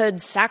hardihood,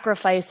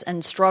 sacrifice,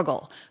 and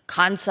struggle,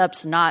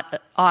 concepts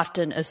not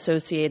often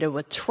associated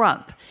with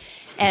Trump.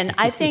 And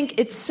I think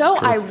it's so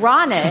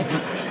ironic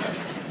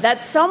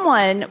that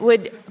someone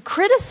would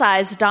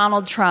criticize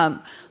Donald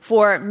Trump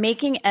for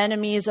making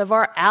enemies of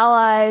our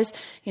allies,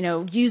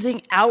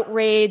 using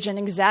outrage and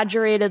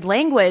exaggerated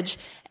language,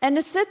 and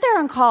to sit there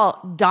and call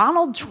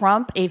Donald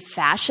Trump a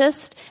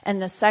fascist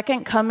and the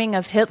second coming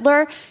of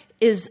Hitler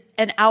is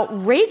an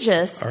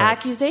outrageous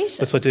accusation.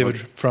 Let's let David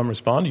Frum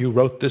respond. You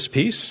wrote this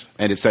piece.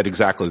 And it said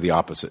exactly the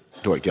opposite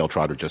to what Gail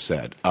Trotter just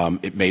said.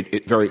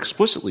 It very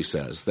explicitly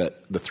says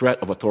that the threat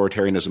of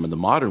authoritarianism in the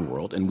modern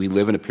world, and we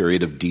live in a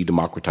period of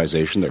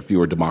de-democratization, there are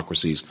fewer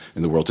democracies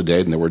in the world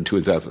today than there were in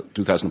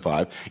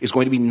 2005, is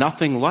going to be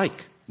nothing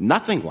like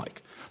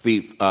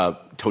the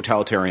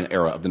totalitarian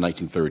era of the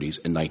 1930s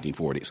and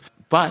 1940s.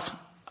 But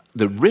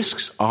the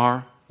risks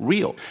are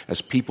real,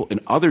 as people in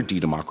other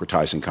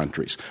de-democratizing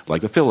countries,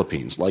 like the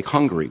Philippines, like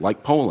Hungary,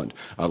 like Poland,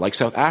 like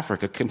South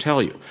Africa, can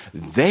tell you.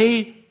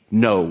 They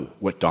know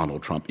what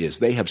Donald Trump is.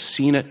 They have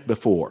seen it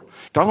before.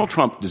 Donald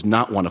Trump does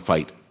not want to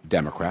fight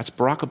Democrats.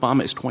 Barack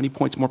Obama is 20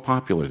 points more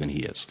popular than he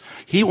is.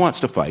 He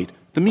wants to fight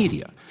the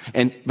media.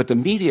 But the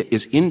media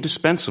is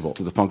indispensable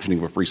to the functioning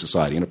of a free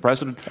society. And a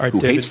president who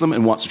hates them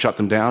and wants to shut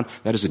them down,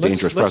 that is a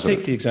dangerous president. Let's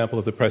take the example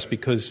of the press,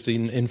 because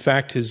in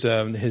fact his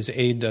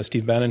aide,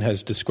 Steve Bannon,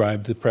 has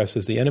described the press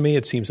as the enemy.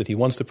 It seems that he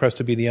wants the press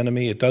to be the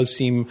enemy. It does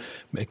seem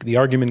the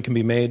argument can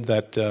be made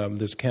that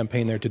there's a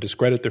campaign there to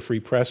discredit the free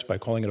press by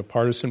calling it a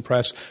partisan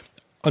press.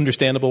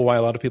 Understandable why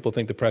a lot of people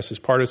think the press is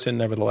partisan.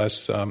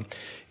 Nevertheless,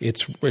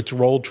 its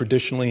role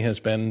traditionally has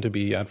been to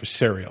be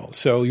adversarial.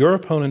 So your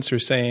opponents are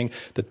saying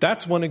that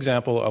that's one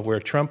example of where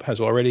Trump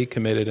has already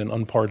committed an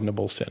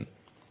unpardonable sin.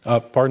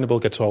 Pardonable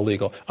gets all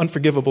legal.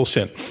 Unforgivable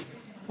sin.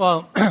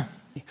 Well,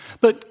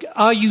 but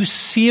are you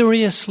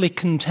seriously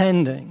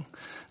contending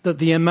that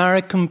the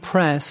American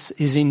press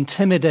is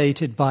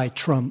intimidated by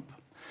Trump?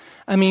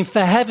 I mean,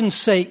 for heaven's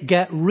sake,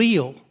 get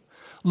real.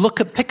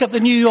 Pick up the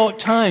New York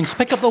Times,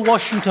 pick up the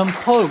Washington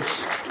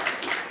Post.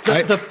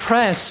 The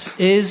press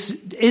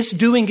is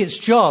doing its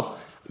job.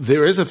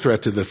 There is a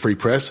threat to the free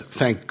press.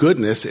 Thank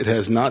goodness it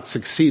has not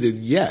succeeded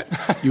yet.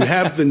 You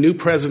have the new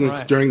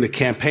president during the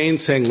campaign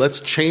saying, let's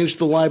change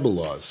the libel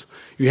laws.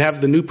 You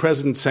have the new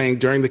president saying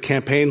during the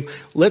campaign,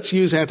 let's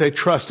use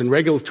antitrust and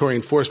regulatory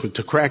enforcement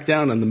to crack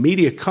down on the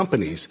media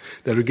companies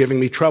that are giving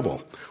me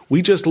trouble.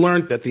 We just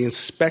learned that the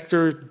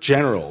inspector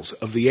generals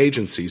of the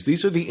agencies,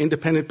 these are the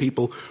independent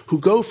people who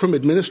go from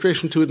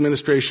administration to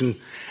administration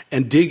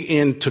and dig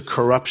into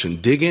corruption,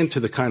 dig into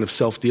the kind of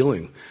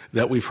self-dealing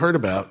that we've heard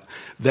about,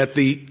 that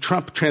the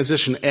Trump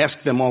transition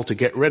asked them all to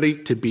get ready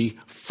to be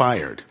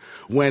fired.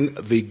 When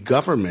the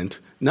government,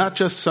 not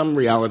just some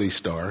reality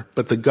star,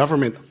 but the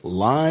government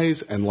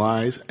lies and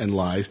lies and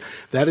lies,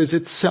 that is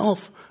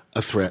itself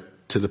a threat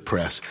to the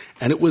press.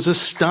 And it was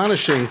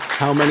astonishing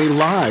how many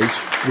lies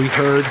we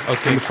heard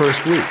in the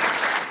first week.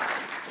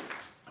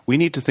 We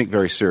need to think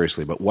very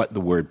seriously about what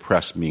the word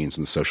press means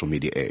in the social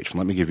media age. And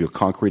let me give you a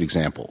concrete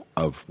example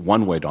of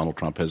one way Donald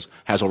Trump has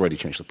already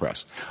changed the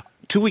press.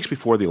 2 weeks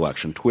before the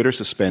election, Twitter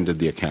suspended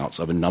the accounts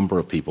of a number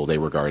of people they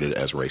regarded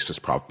as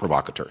racist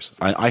provocateurs.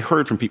 I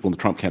heard from people in the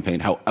Trump campaign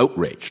how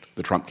outraged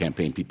the Trump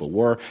campaign people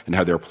were and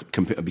how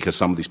because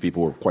some of these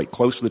people were quite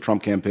close to the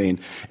Trump campaign,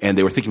 and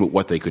they were thinking about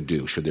what they could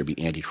do. Should there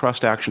be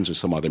antitrust actions or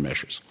some other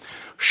measures?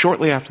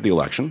 Shortly after the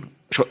election,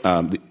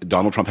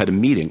 Donald Trump had a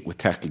meeting with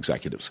tech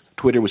executives.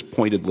 Twitter was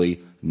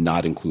pointedly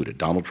not included.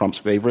 Donald Trump's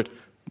favorite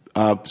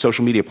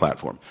social media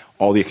platform.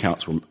 All the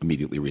accounts were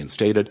immediately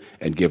reinstated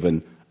and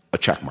given a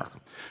check mark.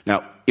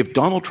 Now, if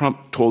Donald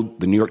Trump told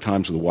the New York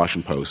Times or the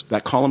Washington Post,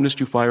 that columnist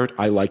you fired,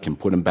 I like him,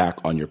 put him back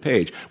on your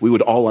page, we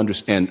would all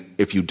understand,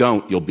 if you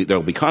don't, there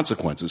will be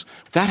consequences.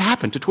 That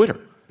happened to Twitter.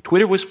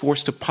 Twitter was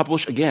forced to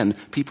publish, again,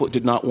 people it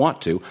did not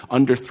want to,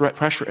 under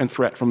pressure and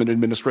threat from an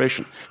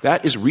administration.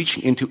 That is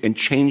reaching into and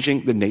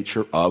changing the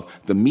nature of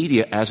the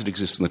media as it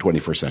exists in the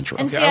 21st century.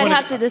 And I'd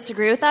have to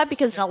disagree with that,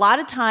 because a lot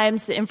of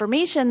times the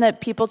information that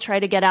people try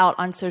to get out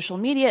on social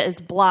media is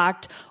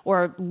blocked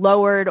or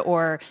lowered,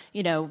 or,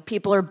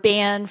 people are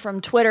banned from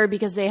Twitter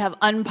because they have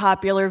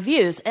unpopular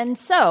views. And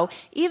so,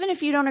 even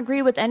if you don't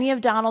agree with any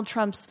of Donald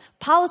Trump's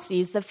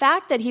policies, the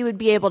fact that he would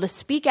be able to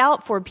speak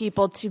out for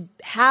people to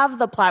have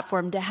the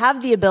platform, to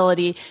have the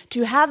ability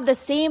to have the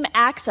same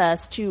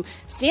access to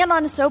stand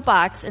on a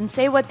soapbox and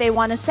say what they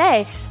want to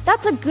say,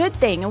 that's a good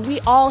thing, and we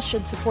all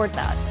should support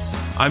that.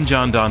 I'm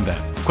John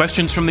Donvan.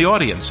 Questions from the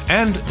audience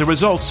and the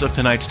results of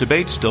tonight's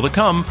debate still to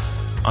come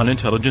on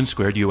Intelligence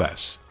Squared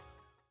US.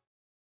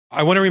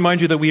 I want to remind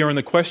you that we are in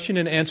the question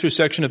and answer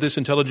section of this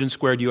Intelligence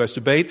Squared US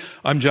debate.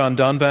 I'm John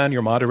Donvan,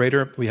 your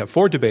moderator. We have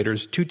 4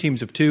 debaters, 2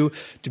 teams of 2,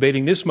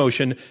 debating this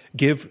motion,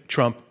 Give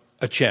Trump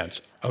a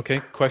Chance.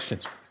 Okay,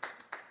 questions?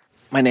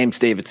 My name's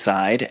David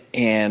Seid,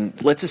 and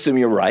let's assume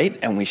you're right,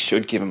 and we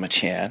should give him a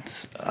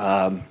chance.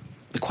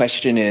 The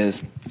question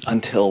is,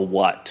 until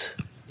what?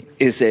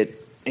 Is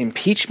it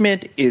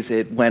impeachment? Is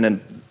it when a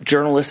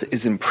journalist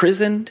is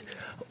imprisoned?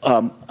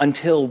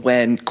 Until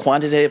when,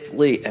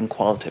 quantitatively and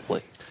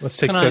qualitatively? Let's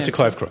take Dr.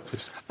 Clive Crook,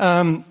 please.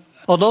 A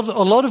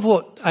lot of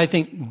what I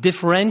think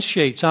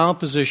differentiates our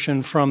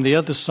position from the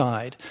other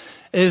side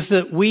is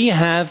that we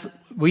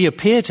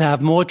appear to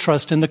have more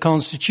trust in the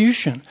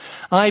Constitution.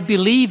 I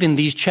believe in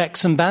these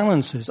checks and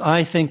balances.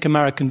 I think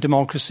American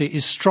democracy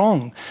is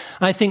strong.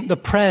 I think the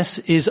press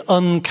is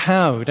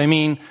uncowed. I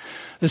mean,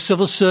 the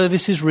civil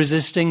service is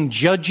resisting.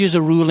 Judges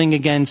are ruling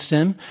against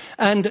him.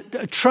 And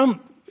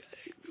Trump,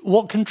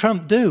 what can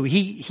Trump do?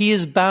 He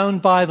is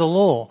bound by the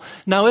law.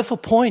 Now, if a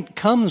point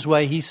comes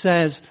where he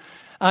says,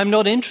 I'm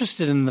not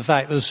interested in the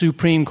fact that the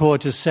Supreme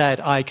Court has said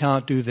I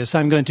can't do this,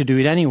 I'm going to do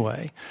it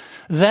anyway,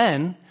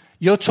 then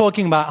you're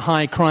talking about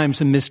high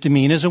crimes and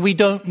misdemeanors, and we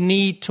don't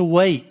need to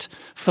wait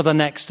for the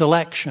next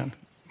election.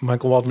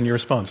 Michael Waldman, your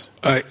response.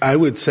 I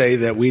would say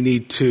that we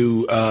need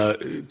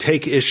to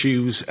take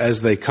issues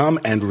as they come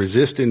and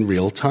resist in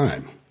real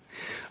time.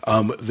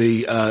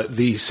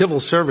 The civil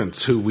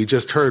servants who we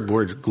just heard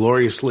were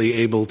gloriously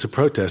able to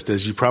protest.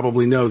 As you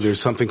probably know, there's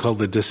something called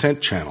the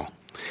Dissent Channel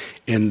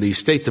in the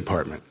State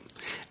Department.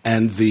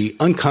 And the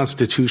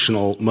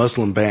unconstitutional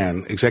Muslim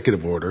ban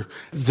executive order,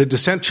 the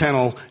Dissent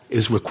Channel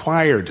is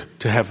required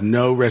to have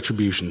no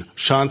retribution.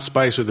 Sean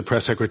Spicer, the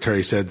press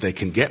secretary, said they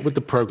can get with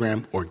the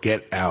program or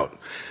get out.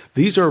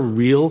 These are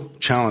real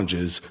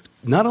challenges,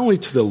 not only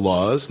to the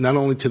laws, not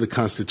only to the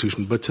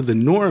Constitution, but to the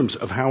norms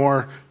of how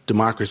our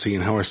democracy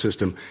and how our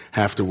system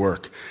have to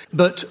work.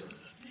 But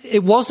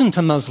it wasn't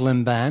a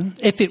Muslim ban.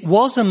 If it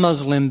was a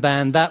Muslim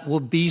ban, that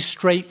would be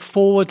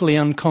straightforwardly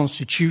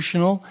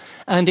unconstitutional,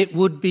 and it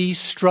would be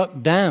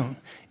struck down.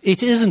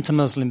 It isn't a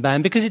Muslim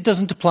ban because it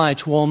doesn't apply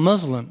to all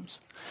Muslims.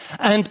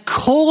 And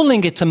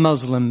calling it a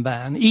Muslim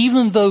ban,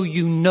 even though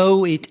you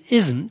know it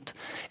isn't,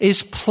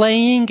 is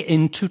playing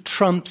into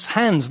Trump's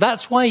hands.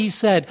 That's why he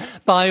said,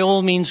 by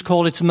all means,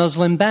 call it a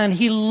Muslim ban.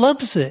 He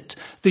loves it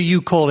that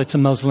you call it a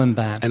Muslim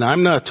ban. And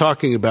I'm not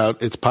talking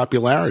about its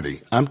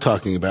popularity. I'm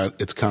talking about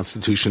its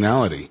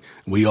constitutionality.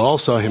 We all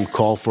saw him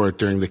call for it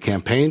during the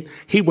campaign.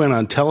 He went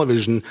on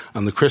television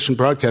on the Christian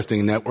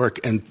Broadcasting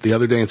Network and the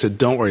other day and said,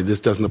 don't worry, this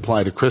doesn't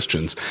apply to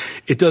Christians.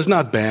 It does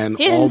not ban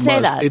all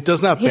Muslims. It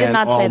does not ban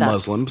all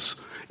Muslims.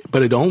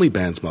 But it only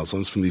bans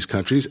Muslims from these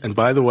countries. And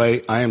by the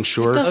way, I am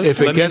sure if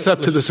it gets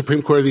up to the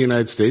Supreme Court of the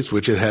United States,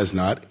 which it has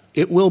not,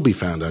 it will be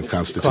found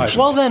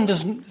unconstitutional. Well,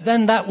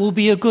 then that will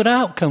be a good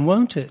outcome,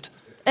 won't it?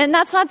 And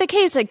that's not the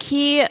case. A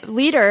key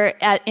leader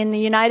in the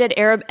United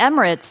Arab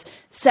Emirates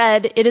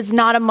said it is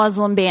not a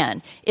Muslim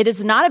ban. It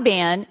is not a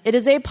ban. It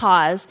is a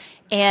pause.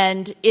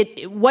 And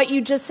what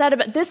you just said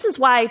about this is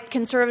why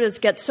conservatives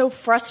get so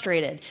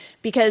frustrated,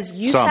 because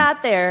you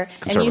sat there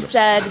and you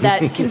said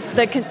that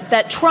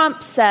that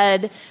Trump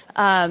said,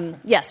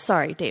 yes,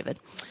 sorry, David.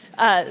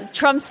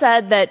 Trump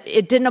said that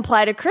it didn't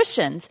apply to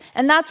Christians,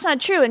 and that's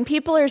not true. And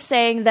people are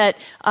saying that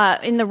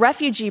in the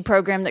refugee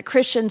program that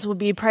Christians will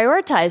be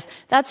prioritized.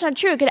 That's not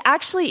true. It could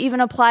actually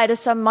even apply to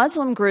some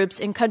Muslim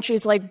groups in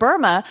countries like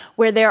Burma,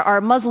 where there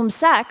are Muslim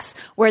sects,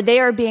 where they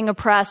are being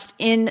oppressed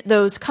in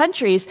those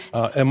countries.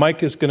 And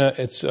Mike is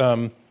it's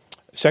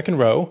second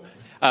row.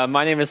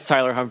 My name is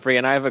Tyler Humphrey,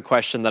 and I have a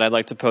question that I'd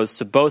like to pose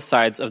to both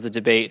sides of the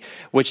debate,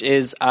 which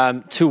is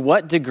to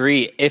what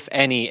degree, if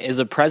any, is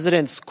a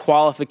president's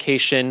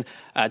qualification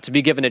to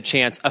be given a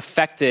chance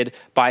affected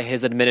by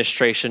his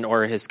administration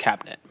or his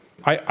cabinet?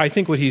 I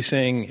think what he's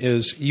saying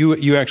is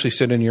you actually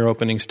said in your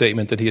opening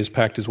statement that he has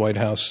packed his White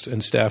House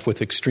and staff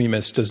with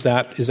extremists. Is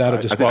that a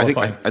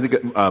disqualifying? I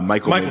think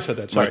Michael said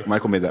that. Sorry.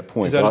 Michael made that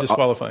point. Is that a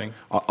disqualifying?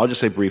 I'll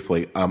just say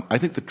briefly. I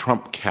think the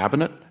Trump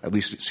cabinet, at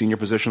least senior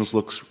positions,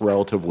 looks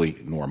relatively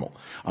normal.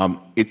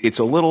 It's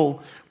a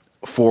little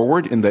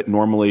forward in that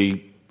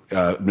normally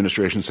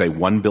administrations say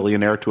one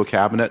billionaire to a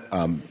cabinet.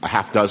 A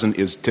half dozen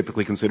is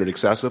typically considered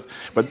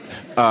excessive, but.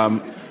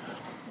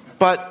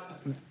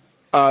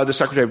 The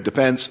Secretary of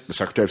Defense, the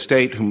Secretary of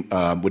State, who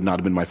would not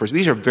have been my first.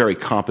 These are very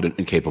competent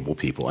and capable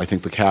people. I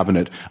think the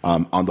cabinet,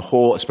 on the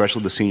whole,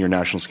 especially the senior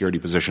national security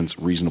positions,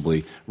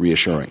 reasonably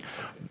reassuring.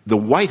 The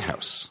White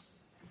House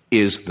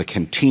is the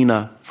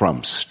cantina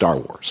from Star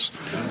Wars.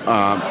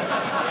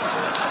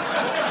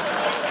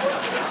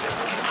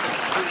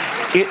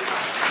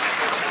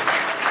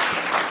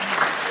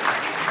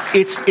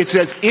 It's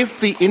as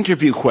if the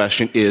interview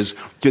question is,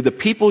 do the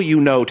people you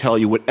know tell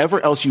you whatever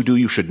else you do,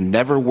 you should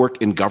never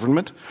work in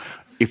government?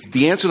 If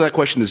the answer to that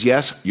question is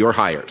yes, you're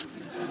hired.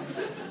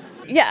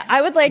 Yeah,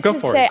 I would like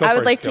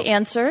to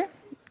answer,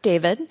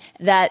 David,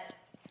 that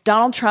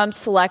Donald Trump's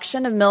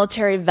selection of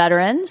military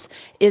veterans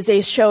is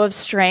a show of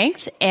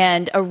strength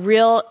and a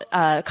real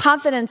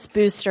confidence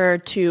booster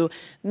to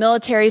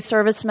military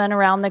servicemen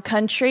around the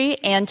country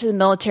and to the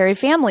military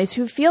families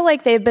who feel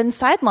like they've been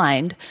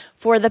sidelined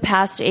for the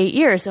past 8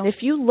 years. And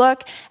if you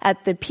look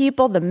at the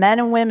people, the men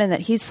and women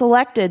that he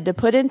selected to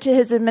put into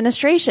his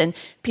administration,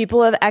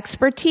 people of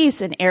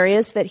expertise in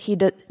areas that he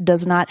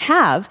does not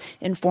have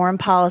in foreign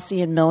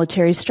policy and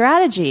military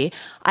strategy,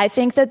 I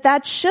think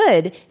that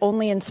should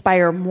only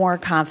inspire more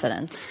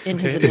confidence in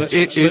his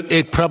administration.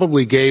 It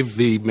probably gave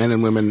the men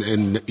and women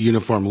in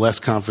uniform less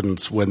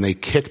confidence when they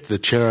kicked the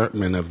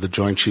chairman of the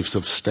Joint Chiefs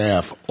of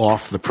Staff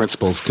off the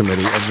Principals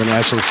Committee of the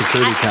National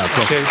Security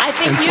Council. I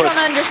think you don't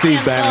understand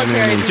Steve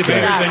Bannon instead.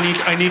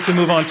 I need to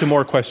move on to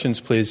more questions,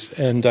 please,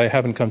 and I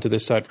haven't come to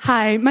this side.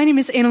 Hi, my name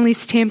is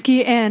Annalise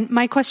Tamke, and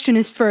my question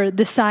is for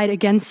the side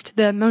against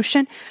the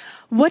motion.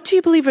 What do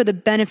you believe are the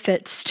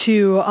benefits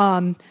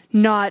to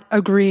not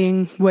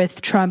agreeing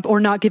with Trump or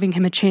not giving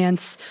him a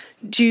chance?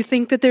 Do you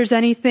think that there's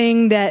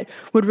anything that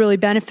would really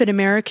benefit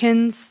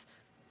Americans?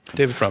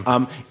 David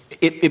Frum.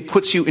 It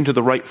puts you into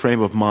the right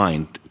frame of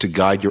mind to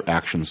guide your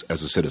actions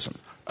as a citizen.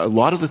 A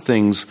lot of the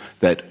things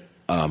that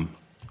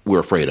we're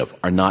afraid of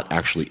are not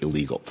actually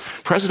illegal.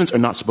 Presidents are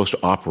not supposed to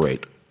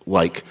operate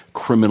like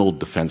criminal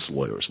defense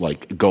lawyers,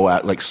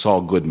 like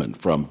Saul Goodman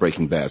from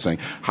Breaking Bad, saying,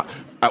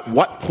 at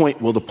what point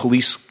will the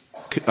police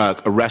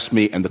arrest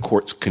me and the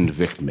courts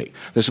convict me?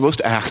 They're supposed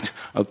to act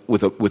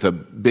with a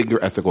bigger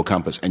ethical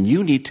compass, and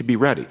you need to be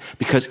ready,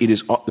 because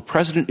the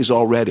president is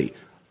already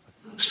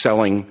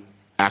selling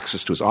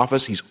access to his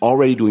office. He's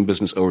already doing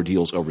business over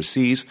deals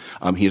overseas.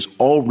 He is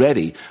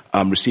already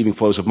receiving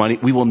flows of money.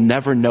 We will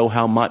never know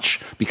how much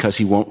because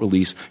he won't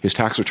release his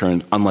tax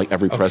return, unlike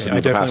every president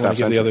of the past half century. I definitely want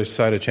to give the other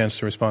side a chance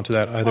to respond to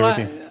that.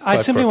 I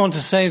simply want to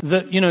say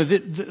that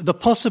the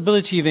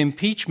possibility of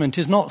impeachment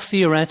is not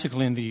theoretical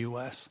in the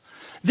U.S.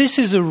 This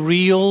is a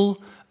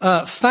real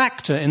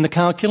factor in the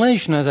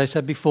calculation, as I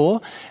said before.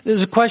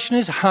 The question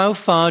is, how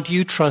far do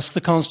you trust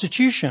the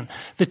Constitution?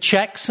 The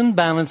checks and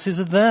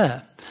balances are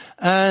there.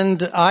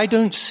 And I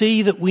don't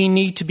see that we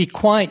need to be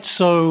quite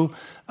so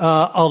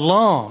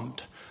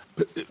alarmed.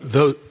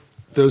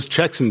 Those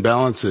checks and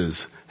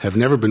balances have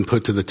never been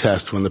put to the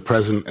test when the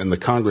president and the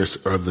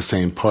Congress are of the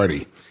same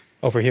party.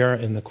 Over here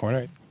in the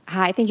corner.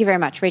 Hi, thank you very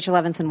much. Rachel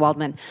Levinson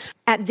Waldman.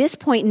 At this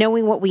point,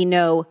 knowing what we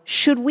know,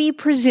 should we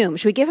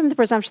give him the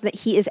presumption that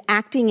he is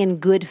acting in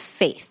good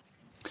faith?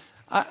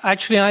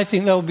 Actually, I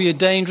think that would be a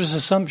dangerous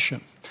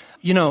assumption.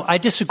 You know, I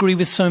disagree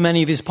with so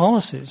many of his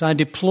policies. I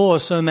deplore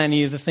so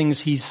many of the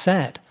things he's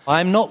said.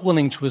 I'm not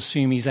willing to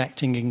assume he's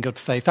acting in good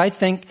faith. I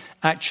think,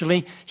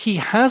 actually, he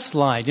has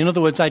lied. In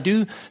other words, I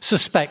do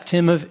suspect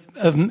him of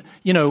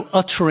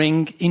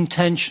uttering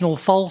intentional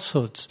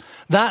falsehoods.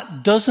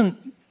 That doesn't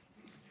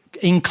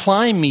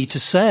incline me to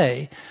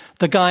say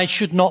the guy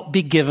should not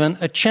be given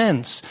a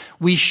chance.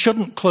 We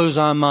shouldn't close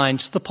our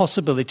minds to the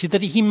possibility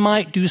that he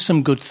might do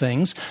some good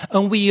things,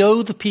 and we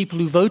owe the people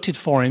who voted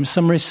for him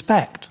some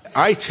respect.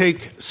 I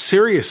take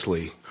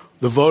seriously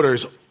the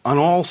voters on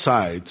all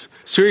sides,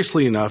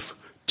 seriously enough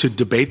to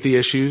debate the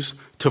issues,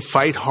 to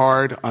fight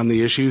hard on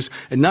the issues,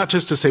 and not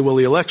just to say, well,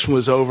 the election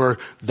was over,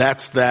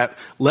 that's that.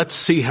 Let's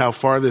see how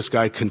far this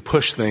guy can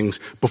push things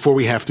before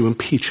we have to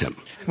impeach him.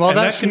 Well, and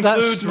that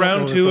concludes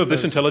round two of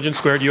this Intelligence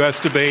Squared U.S.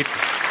 debate,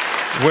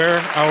 where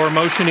our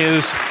motion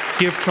is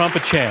give Trump a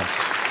chance.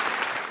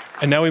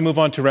 And now we move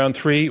on to round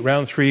three.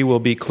 Round three will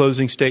be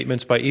closing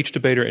statements by each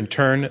debater in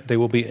turn. They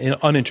will be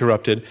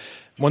uninterrupted.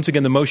 Once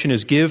again, the motion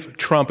is give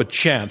Trump a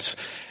chance.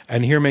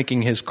 And here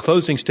making his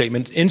closing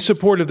statement in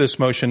support of this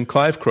motion,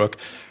 Clive Crook,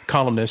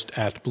 columnist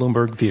at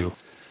Bloomberg View.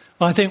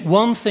 Well, I think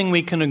one thing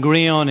we can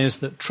agree on is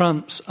that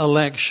Trump's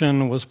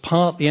election was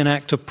partly an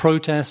act of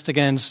protest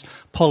against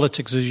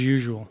politics as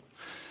usual.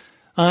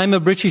 I'm a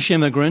British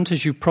immigrant,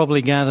 as you've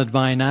probably gathered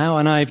by now,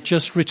 and I've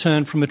just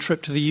returned from a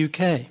trip to the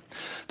UK.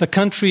 The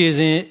country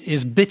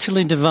is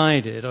bitterly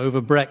divided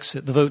over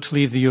Brexit, the vote to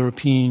leave the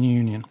European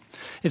Union.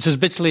 It's as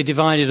bitterly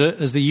divided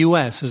as the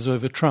US is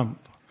over Trump.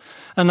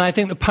 And I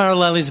think the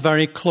parallel is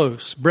very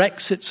close.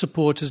 Brexit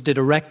supporters did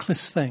a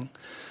reckless thing,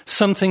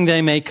 something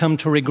they may come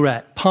to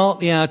regret,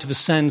 partly out of a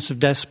sense of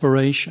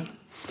desperation.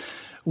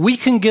 We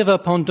can give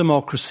up on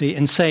democracy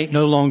and say it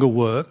no longer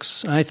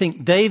works. I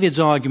think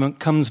David's argument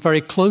comes very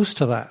close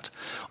to that.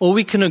 Or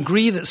we can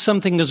agree that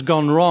something has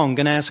gone wrong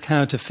and ask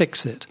how to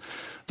fix it.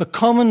 The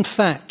common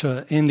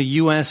factor in the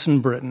US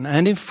and Britain,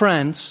 and in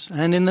France,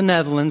 and in the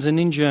Netherlands, and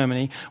in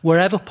Germany,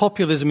 wherever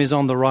populism is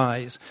on the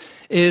rise,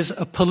 is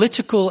a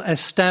political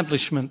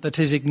establishment that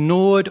has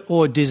ignored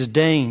or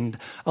disdained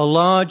a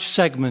large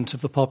segment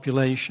of the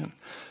population.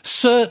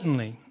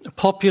 Certainly,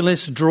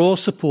 populists draw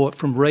support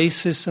from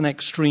racists and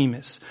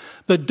extremists,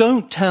 but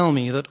don't tell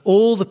me that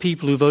all the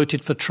people who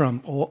voted for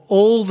Trump or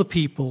all the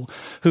people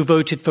who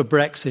voted for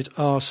Brexit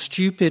are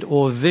stupid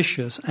or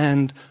vicious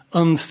and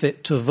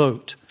unfit to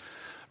vote.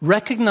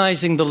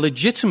 Recognizing the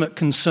legitimate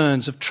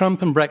concerns of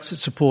Trump and Brexit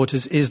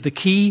supporters is the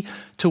key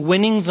to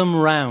winning them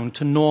round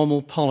to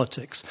normal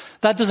politics.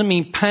 That doesn't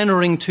mean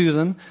pandering to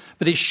them,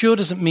 but it sure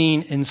doesn't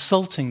mean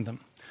insulting them.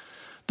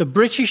 The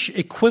British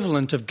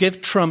equivalent of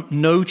give Trump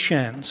no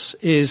chance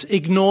is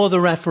ignore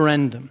the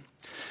referendum.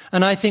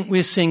 And I think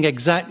we're seeing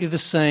exactly the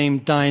same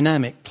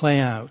dynamic play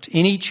out.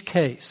 In each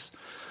case,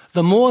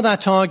 the more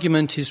that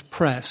argument is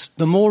pressed,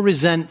 the more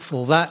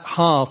resentful that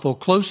half or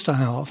close to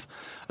half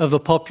of the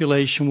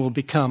population will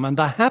become, and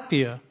the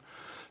happier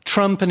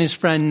Trump and his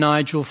friend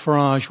Nigel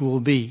Farage will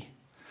be.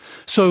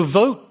 So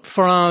vote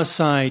for our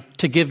side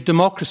to give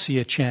democracy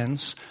a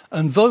chance,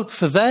 and vote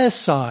for their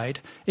side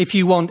if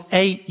you want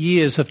 8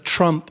 years of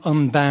Trump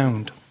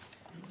unbound.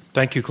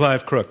 Thank you,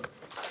 Clive Crook.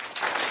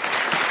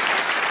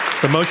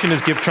 The motion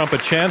is give Trump a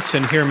chance,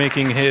 and here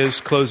making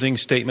his closing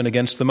statement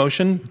against the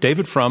motion,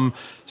 David Frum,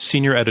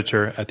 senior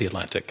editor at The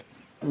Atlantic.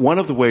 One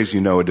of the ways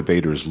you know a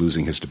debater is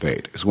losing his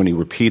debate is when he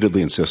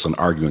repeatedly insists on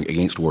arguing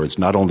against words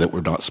not only that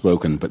were not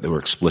spoken, but that were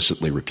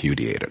explicitly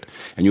repudiated.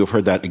 And you have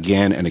heard that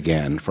again and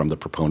again from the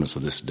proponents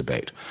of this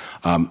debate.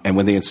 And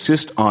when they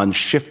insist on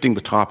shifting the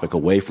topic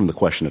away from the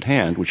question at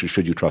hand, which is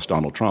should you trust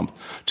Donald Trump,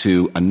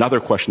 to another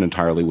question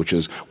entirely, which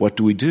is what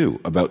do we do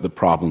about the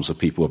problems of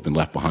people who have been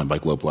left behind by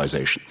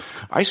globalization?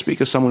 I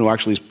speak as someone who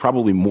actually is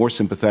probably more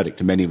sympathetic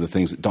to many of the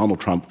things that Donald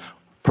Trump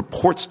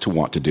purports to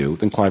want to do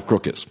than Clive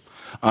Crook is.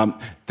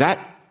 That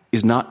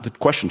is not the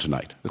question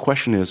tonight. The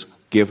question is,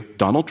 give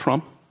Donald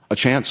Trump a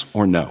chance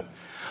or no?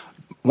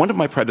 One of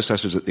my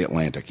predecessors at The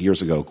Atlantic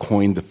years ago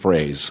coined the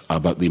phrase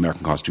about the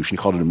American Constitution.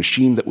 He called it a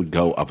machine that would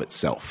go of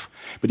itself.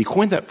 But he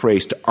coined that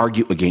phrase to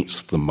argue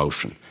against the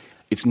motion.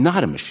 It's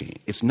not a machine.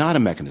 It's not a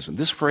mechanism.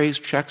 This phrase,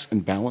 checks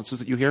and balances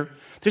that you hear,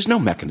 there's no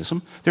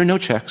mechanism. There are no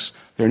checks.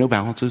 There are no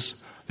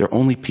balances. There are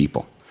only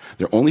people.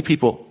 There are only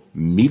people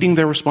meeting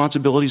their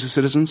responsibilities as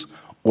citizens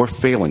or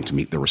failing to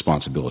meet their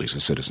responsibilities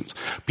as citizens.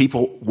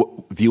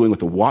 People viewing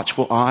with a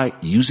watchful eye,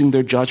 using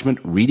their judgment,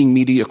 reading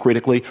media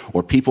critically,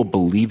 or people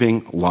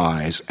believing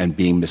lies and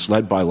being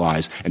misled by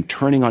lies and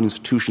turning on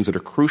institutions that are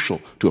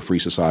crucial to a free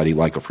society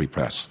like a free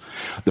press.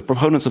 The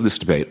proponents of this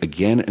debate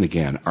again and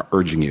again are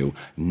urging you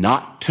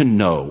not to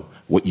know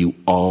what you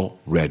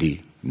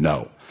already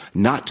know,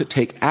 not to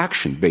take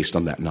action based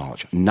on that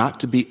knowledge, not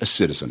to be a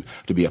citizen,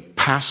 to be a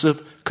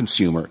passive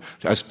consumer,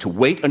 as to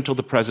wait until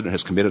the president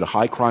has committed a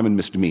high crime and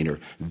misdemeanor,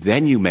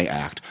 then you may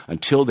act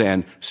Until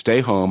then,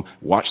 stay home,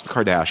 watch the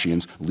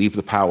Kardashians, leave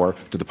the power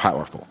to the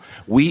powerful.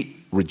 We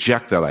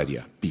reject that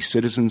idea. Be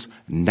citizens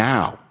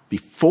now,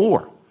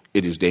 before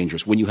it is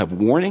dangerous. When you have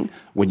warning,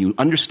 when you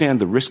understand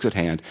the risks at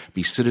hand,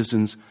 be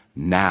citizens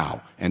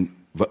now. And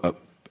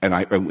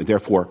I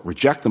therefore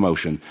reject the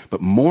motion,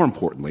 but more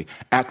importantly,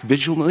 act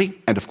vigilantly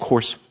and, of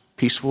course,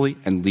 peacefully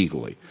and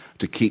legally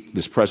to keep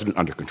this president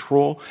under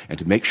control and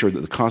to make sure that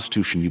the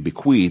Constitution you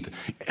bequeath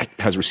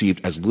has received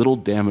as little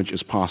damage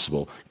as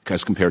possible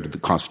as compared to the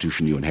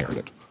Constitution you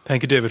inherited.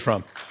 Thank you, David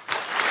Frum.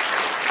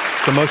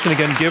 The motion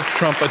again, give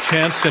Trump a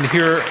chance. And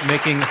here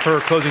making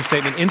her closing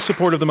statement in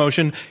support of the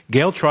motion,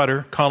 Gayle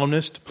Trotter,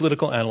 columnist,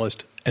 political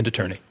analyst, and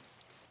attorney.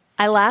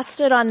 I last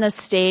stood on this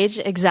stage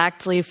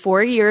exactly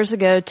 4 years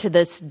ago to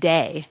this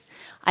day.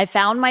 I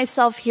found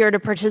myself here to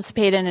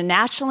participate in a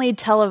nationally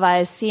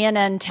televised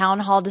CNN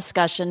town hall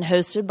discussion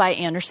hosted by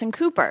Anderson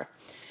Cooper.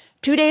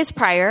 2 days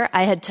prior,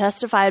 I had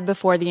testified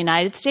before the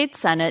United States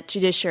Senate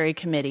Judiciary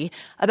Committee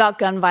about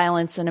gun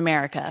violence in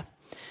America.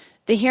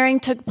 The hearing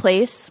took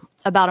place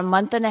about a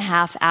month and a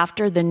half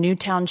after the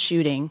Newtown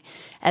shooting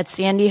at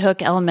Sandy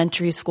Hook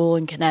Elementary School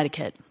in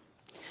Connecticut.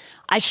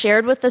 I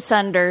shared with the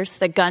senators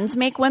that guns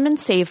make women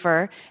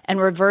safer and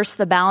reverse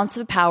the balance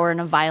of power in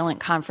a violent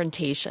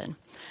confrontation.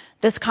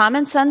 This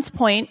common sense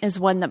point is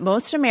one that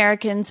most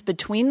Americans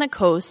between the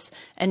coasts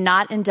and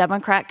not in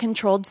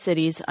Democrat-controlled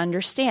cities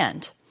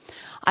understand.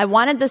 I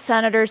wanted the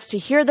senators to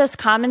hear this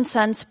common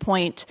sense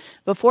point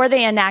before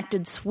they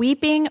enacted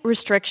sweeping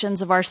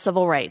restrictions of our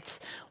civil rights.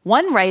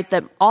 One right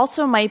that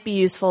also might be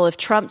useful if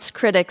Trump's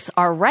critics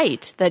are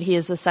right that he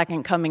is the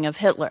second coming of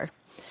Hitler.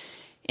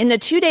 In the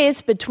 2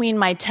 days between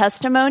my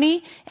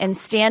testimony and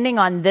standing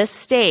on this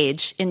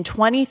stage in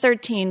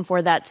 2013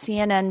 for that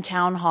CNN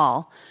town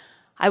hall,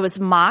 I was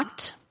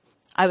mocked.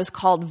 I was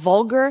called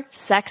vulgar,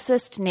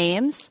 sexist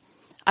names.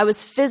 I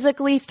was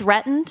physically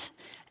threatened.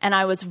 And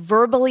I was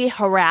verbally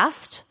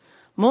harassed,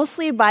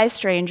 mostly by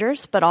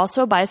strangers, but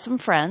also by some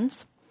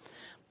friends.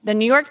 The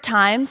New York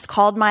Times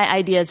called my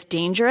ideas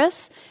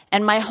dangerous,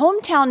 and my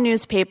hometown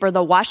newspaper,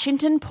 The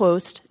Washington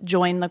Post,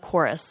 joined the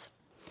chorus.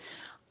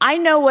 I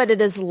know what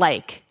it is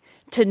like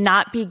to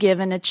not be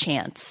given a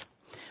chance.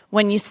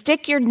 When you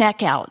stick your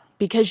neck out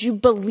because you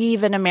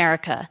believe in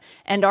America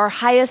and our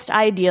highest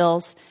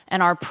ideals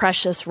and our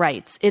precious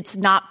rights, it's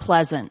not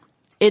pleasant,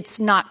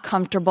 it's not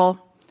comfortable,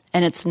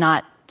 and it's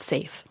not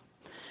safe.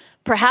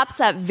 Perhaps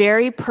that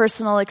very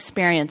personal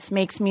experience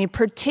makes me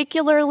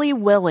particularly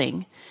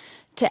willing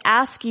to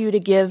ask you to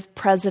give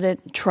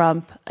President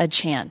Trump a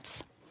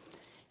chance.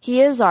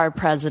 He is our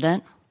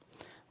president.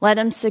 Let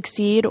him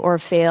succeed or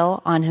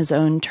fail on his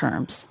own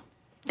terms.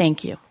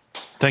 Thank you.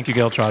 Thank you,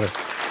 Gayle Trotter.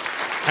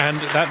 And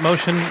that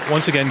motion,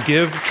 once again,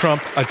 give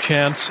Trump a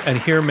chance. And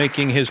here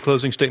making his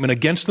closing statement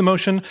against the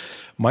motion,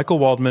 Michael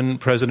Waldman,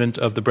 president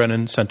of the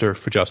Brennan Center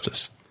for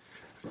Justice.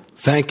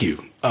 Thank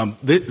you.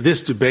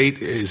 This debate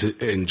is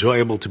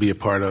enjoyable to be a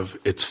part of.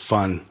 It's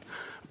fun.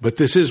 But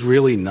this is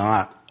really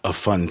not a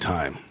fun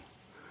time.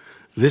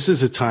 This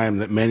is a time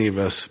that many of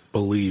us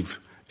believe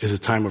is a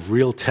time of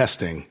real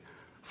testing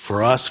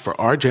for us, for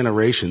our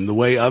generation, the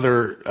way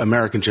other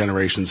American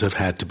generations have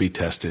had to be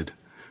tested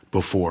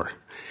before.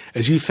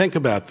 As you think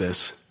about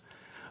this,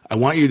 I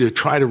want you to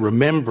try to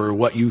remember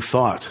what you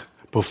thought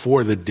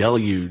before the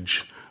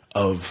deluge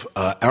of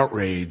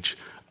outrage,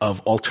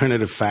 of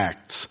alternative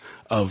facts,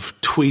 of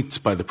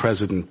tweets by the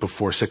president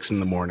before 6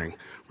 a.m.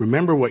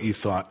 Remember what you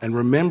thought, and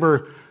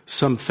remember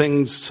some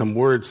things, some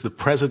words the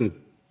president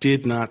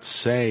did not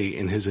say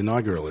in his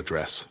inaugural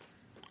address.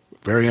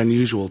 Very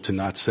unusual to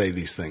not say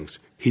these things.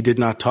 He did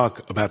not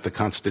talk about the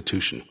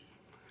Constitution.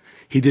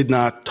 He did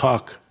not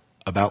talk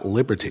about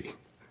liberty.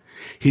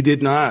 He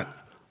did not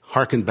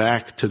hearken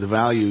back to the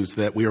values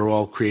that we are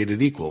all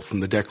created equal from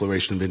the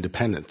Declaration of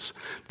Independence.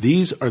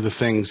 These are the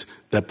things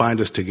that bind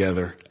us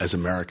together as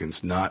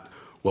Americans, not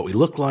what we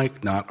look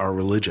like, not our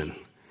religion.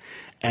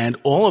 And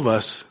all of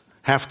us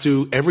have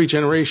to, every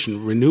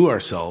generation, renew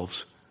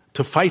ourselves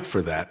to fight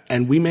for that.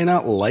 And we may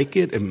not like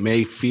it. It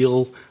may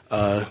feel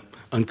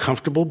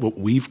uncomfortable, but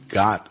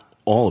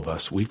all of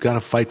us, we've got to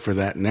fight for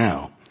that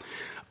now.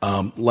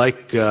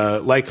 Like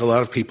a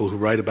lot of people who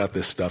write about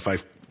this stuff, I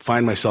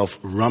find myself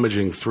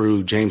rummaging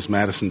through James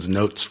Madison's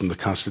notes from the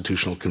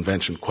Constitutional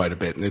Convention quite a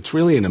bit. And it's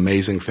really an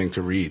amazing thing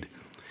to read.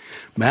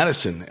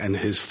 Madison and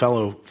his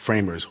fellow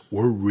framers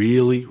were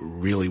really,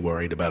 really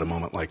worried about a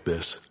moment like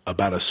this,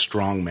 about a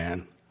strong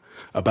man,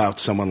 about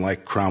someone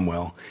like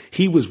Cromwell.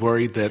 He was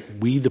worried that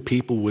we, the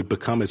people, would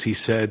become, as he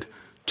said,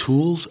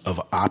 tools of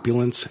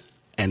opulence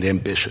and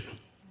ambition.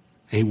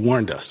 And he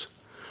warned us.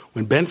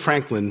 When Ben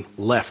Franklin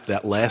left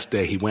that last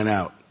day, he went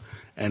out,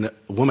 and a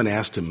woman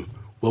asked him,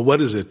 "Well,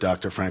 what is it,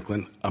 Dr.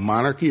 Franklin, a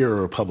monarchy or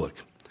a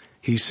republic?"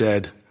 He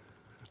said,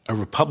 "A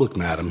republic,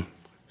 madam,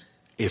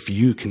 if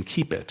you can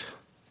keep it."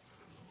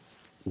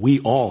 We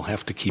all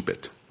have to keep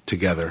it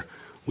together.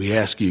 We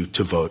ask you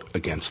to vote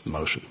against the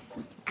motion.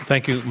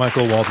 Thank you,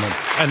 Michael Waldman.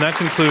 And that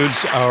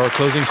concludes our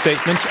closing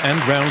statements and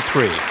round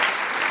 3.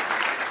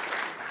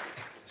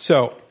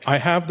 So I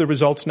have the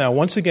results now.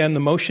 Once again, the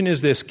motion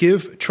is this: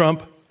 give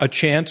Trump a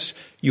chance.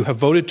 You have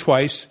voted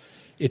twice.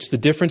 It's the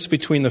difference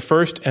between the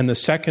first and the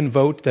second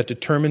vote that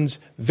determines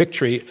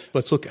victory.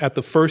 Let's look at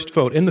the first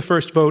vote. In the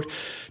first vote,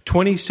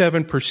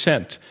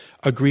 27%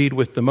 agreed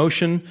with the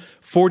motion,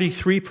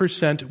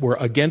 43% were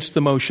against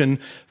the motion,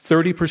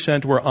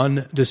 30% were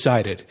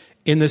undecided.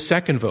 In the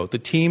second vote, the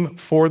team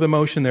for the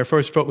motion, their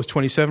first vote was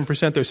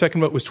 27%, their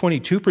second vote was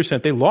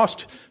 22%. They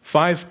lost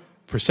 5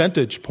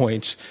 percentage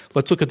points.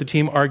 Let's look at the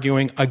team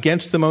arguing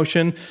against the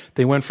motion.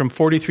 They went from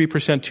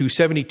 43% to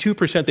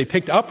 72%. They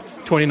picked up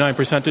 29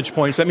 percentage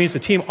points. That means the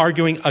team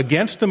arguing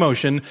against the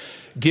motion,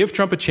 give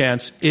Trump a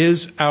chance,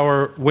 is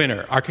our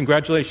winner. Our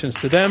congratulations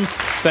to them.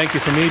 Thank you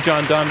from me,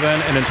 John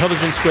Donvan, and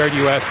Intelligence Squared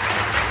US.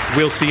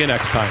 We'll see you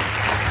next time.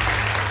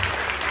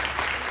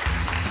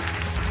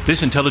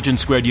 This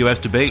Intelligence Squared U.S.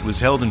 debate was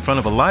held in front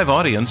of a live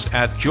audience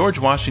at George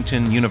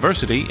Washington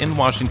University in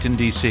Washington,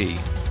 D.C.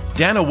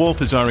 Dana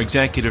Wolf is our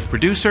executive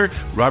producer.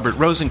 Robert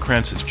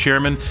Rosencrantz is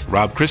chairman.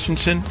 Rob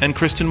Christensen and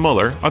Kristen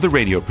Muller are the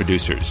radio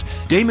producers.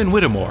 Damon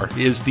Whittemore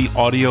is the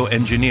audio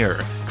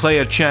engineer.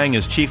 Clea Chang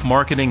is chief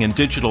marketing and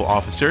digital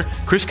officer.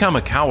 Chris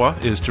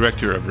Kamikawa is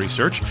director of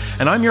research.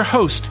 And I'm your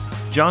host,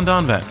 John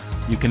Donvan.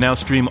 You can now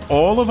stream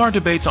all of our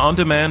debates on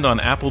demand on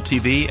Apple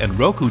TV and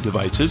Roku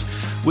devices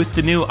with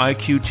the new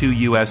IQ2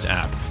 US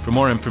app. For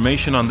more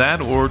information on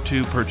that or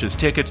to purchase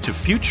tickets to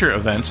future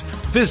events,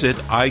 visit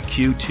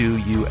iq2us.org.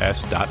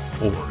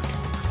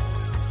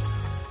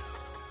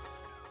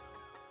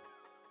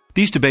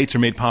 These debates are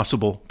made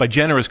possible by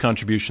generous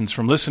contributions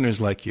from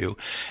listeners like you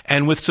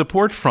and with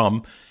support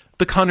from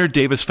the Connor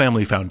Davis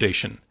Family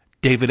Foundation,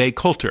 David A.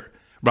 Coulter,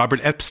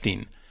 Robert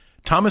Epstein,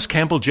 Thomas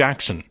Campbell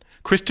Jackson,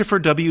 Christopher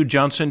W.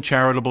 Johnson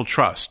Charitable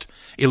Trust,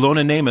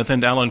 Ilona Namath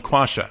and Alan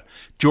Quasha,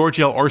 George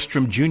L.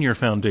 Orstrom Jr.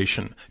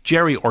 Foundation,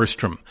 Jerry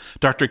Orstrom,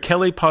 Dr.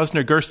 Kelly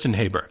Posner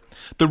Gerstenhaber,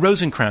 the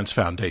Rosencrantz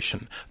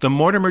Foundation, the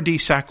Mortimer D.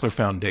 Sackler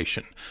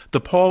Foundation,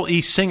 the Paul E.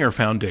 Singer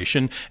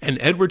Foundation, and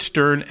Edward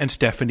Stern and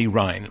Stephanie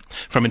Ryan.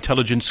 From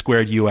Intelligence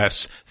Squared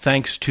US,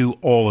 thanks to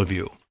all of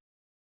you.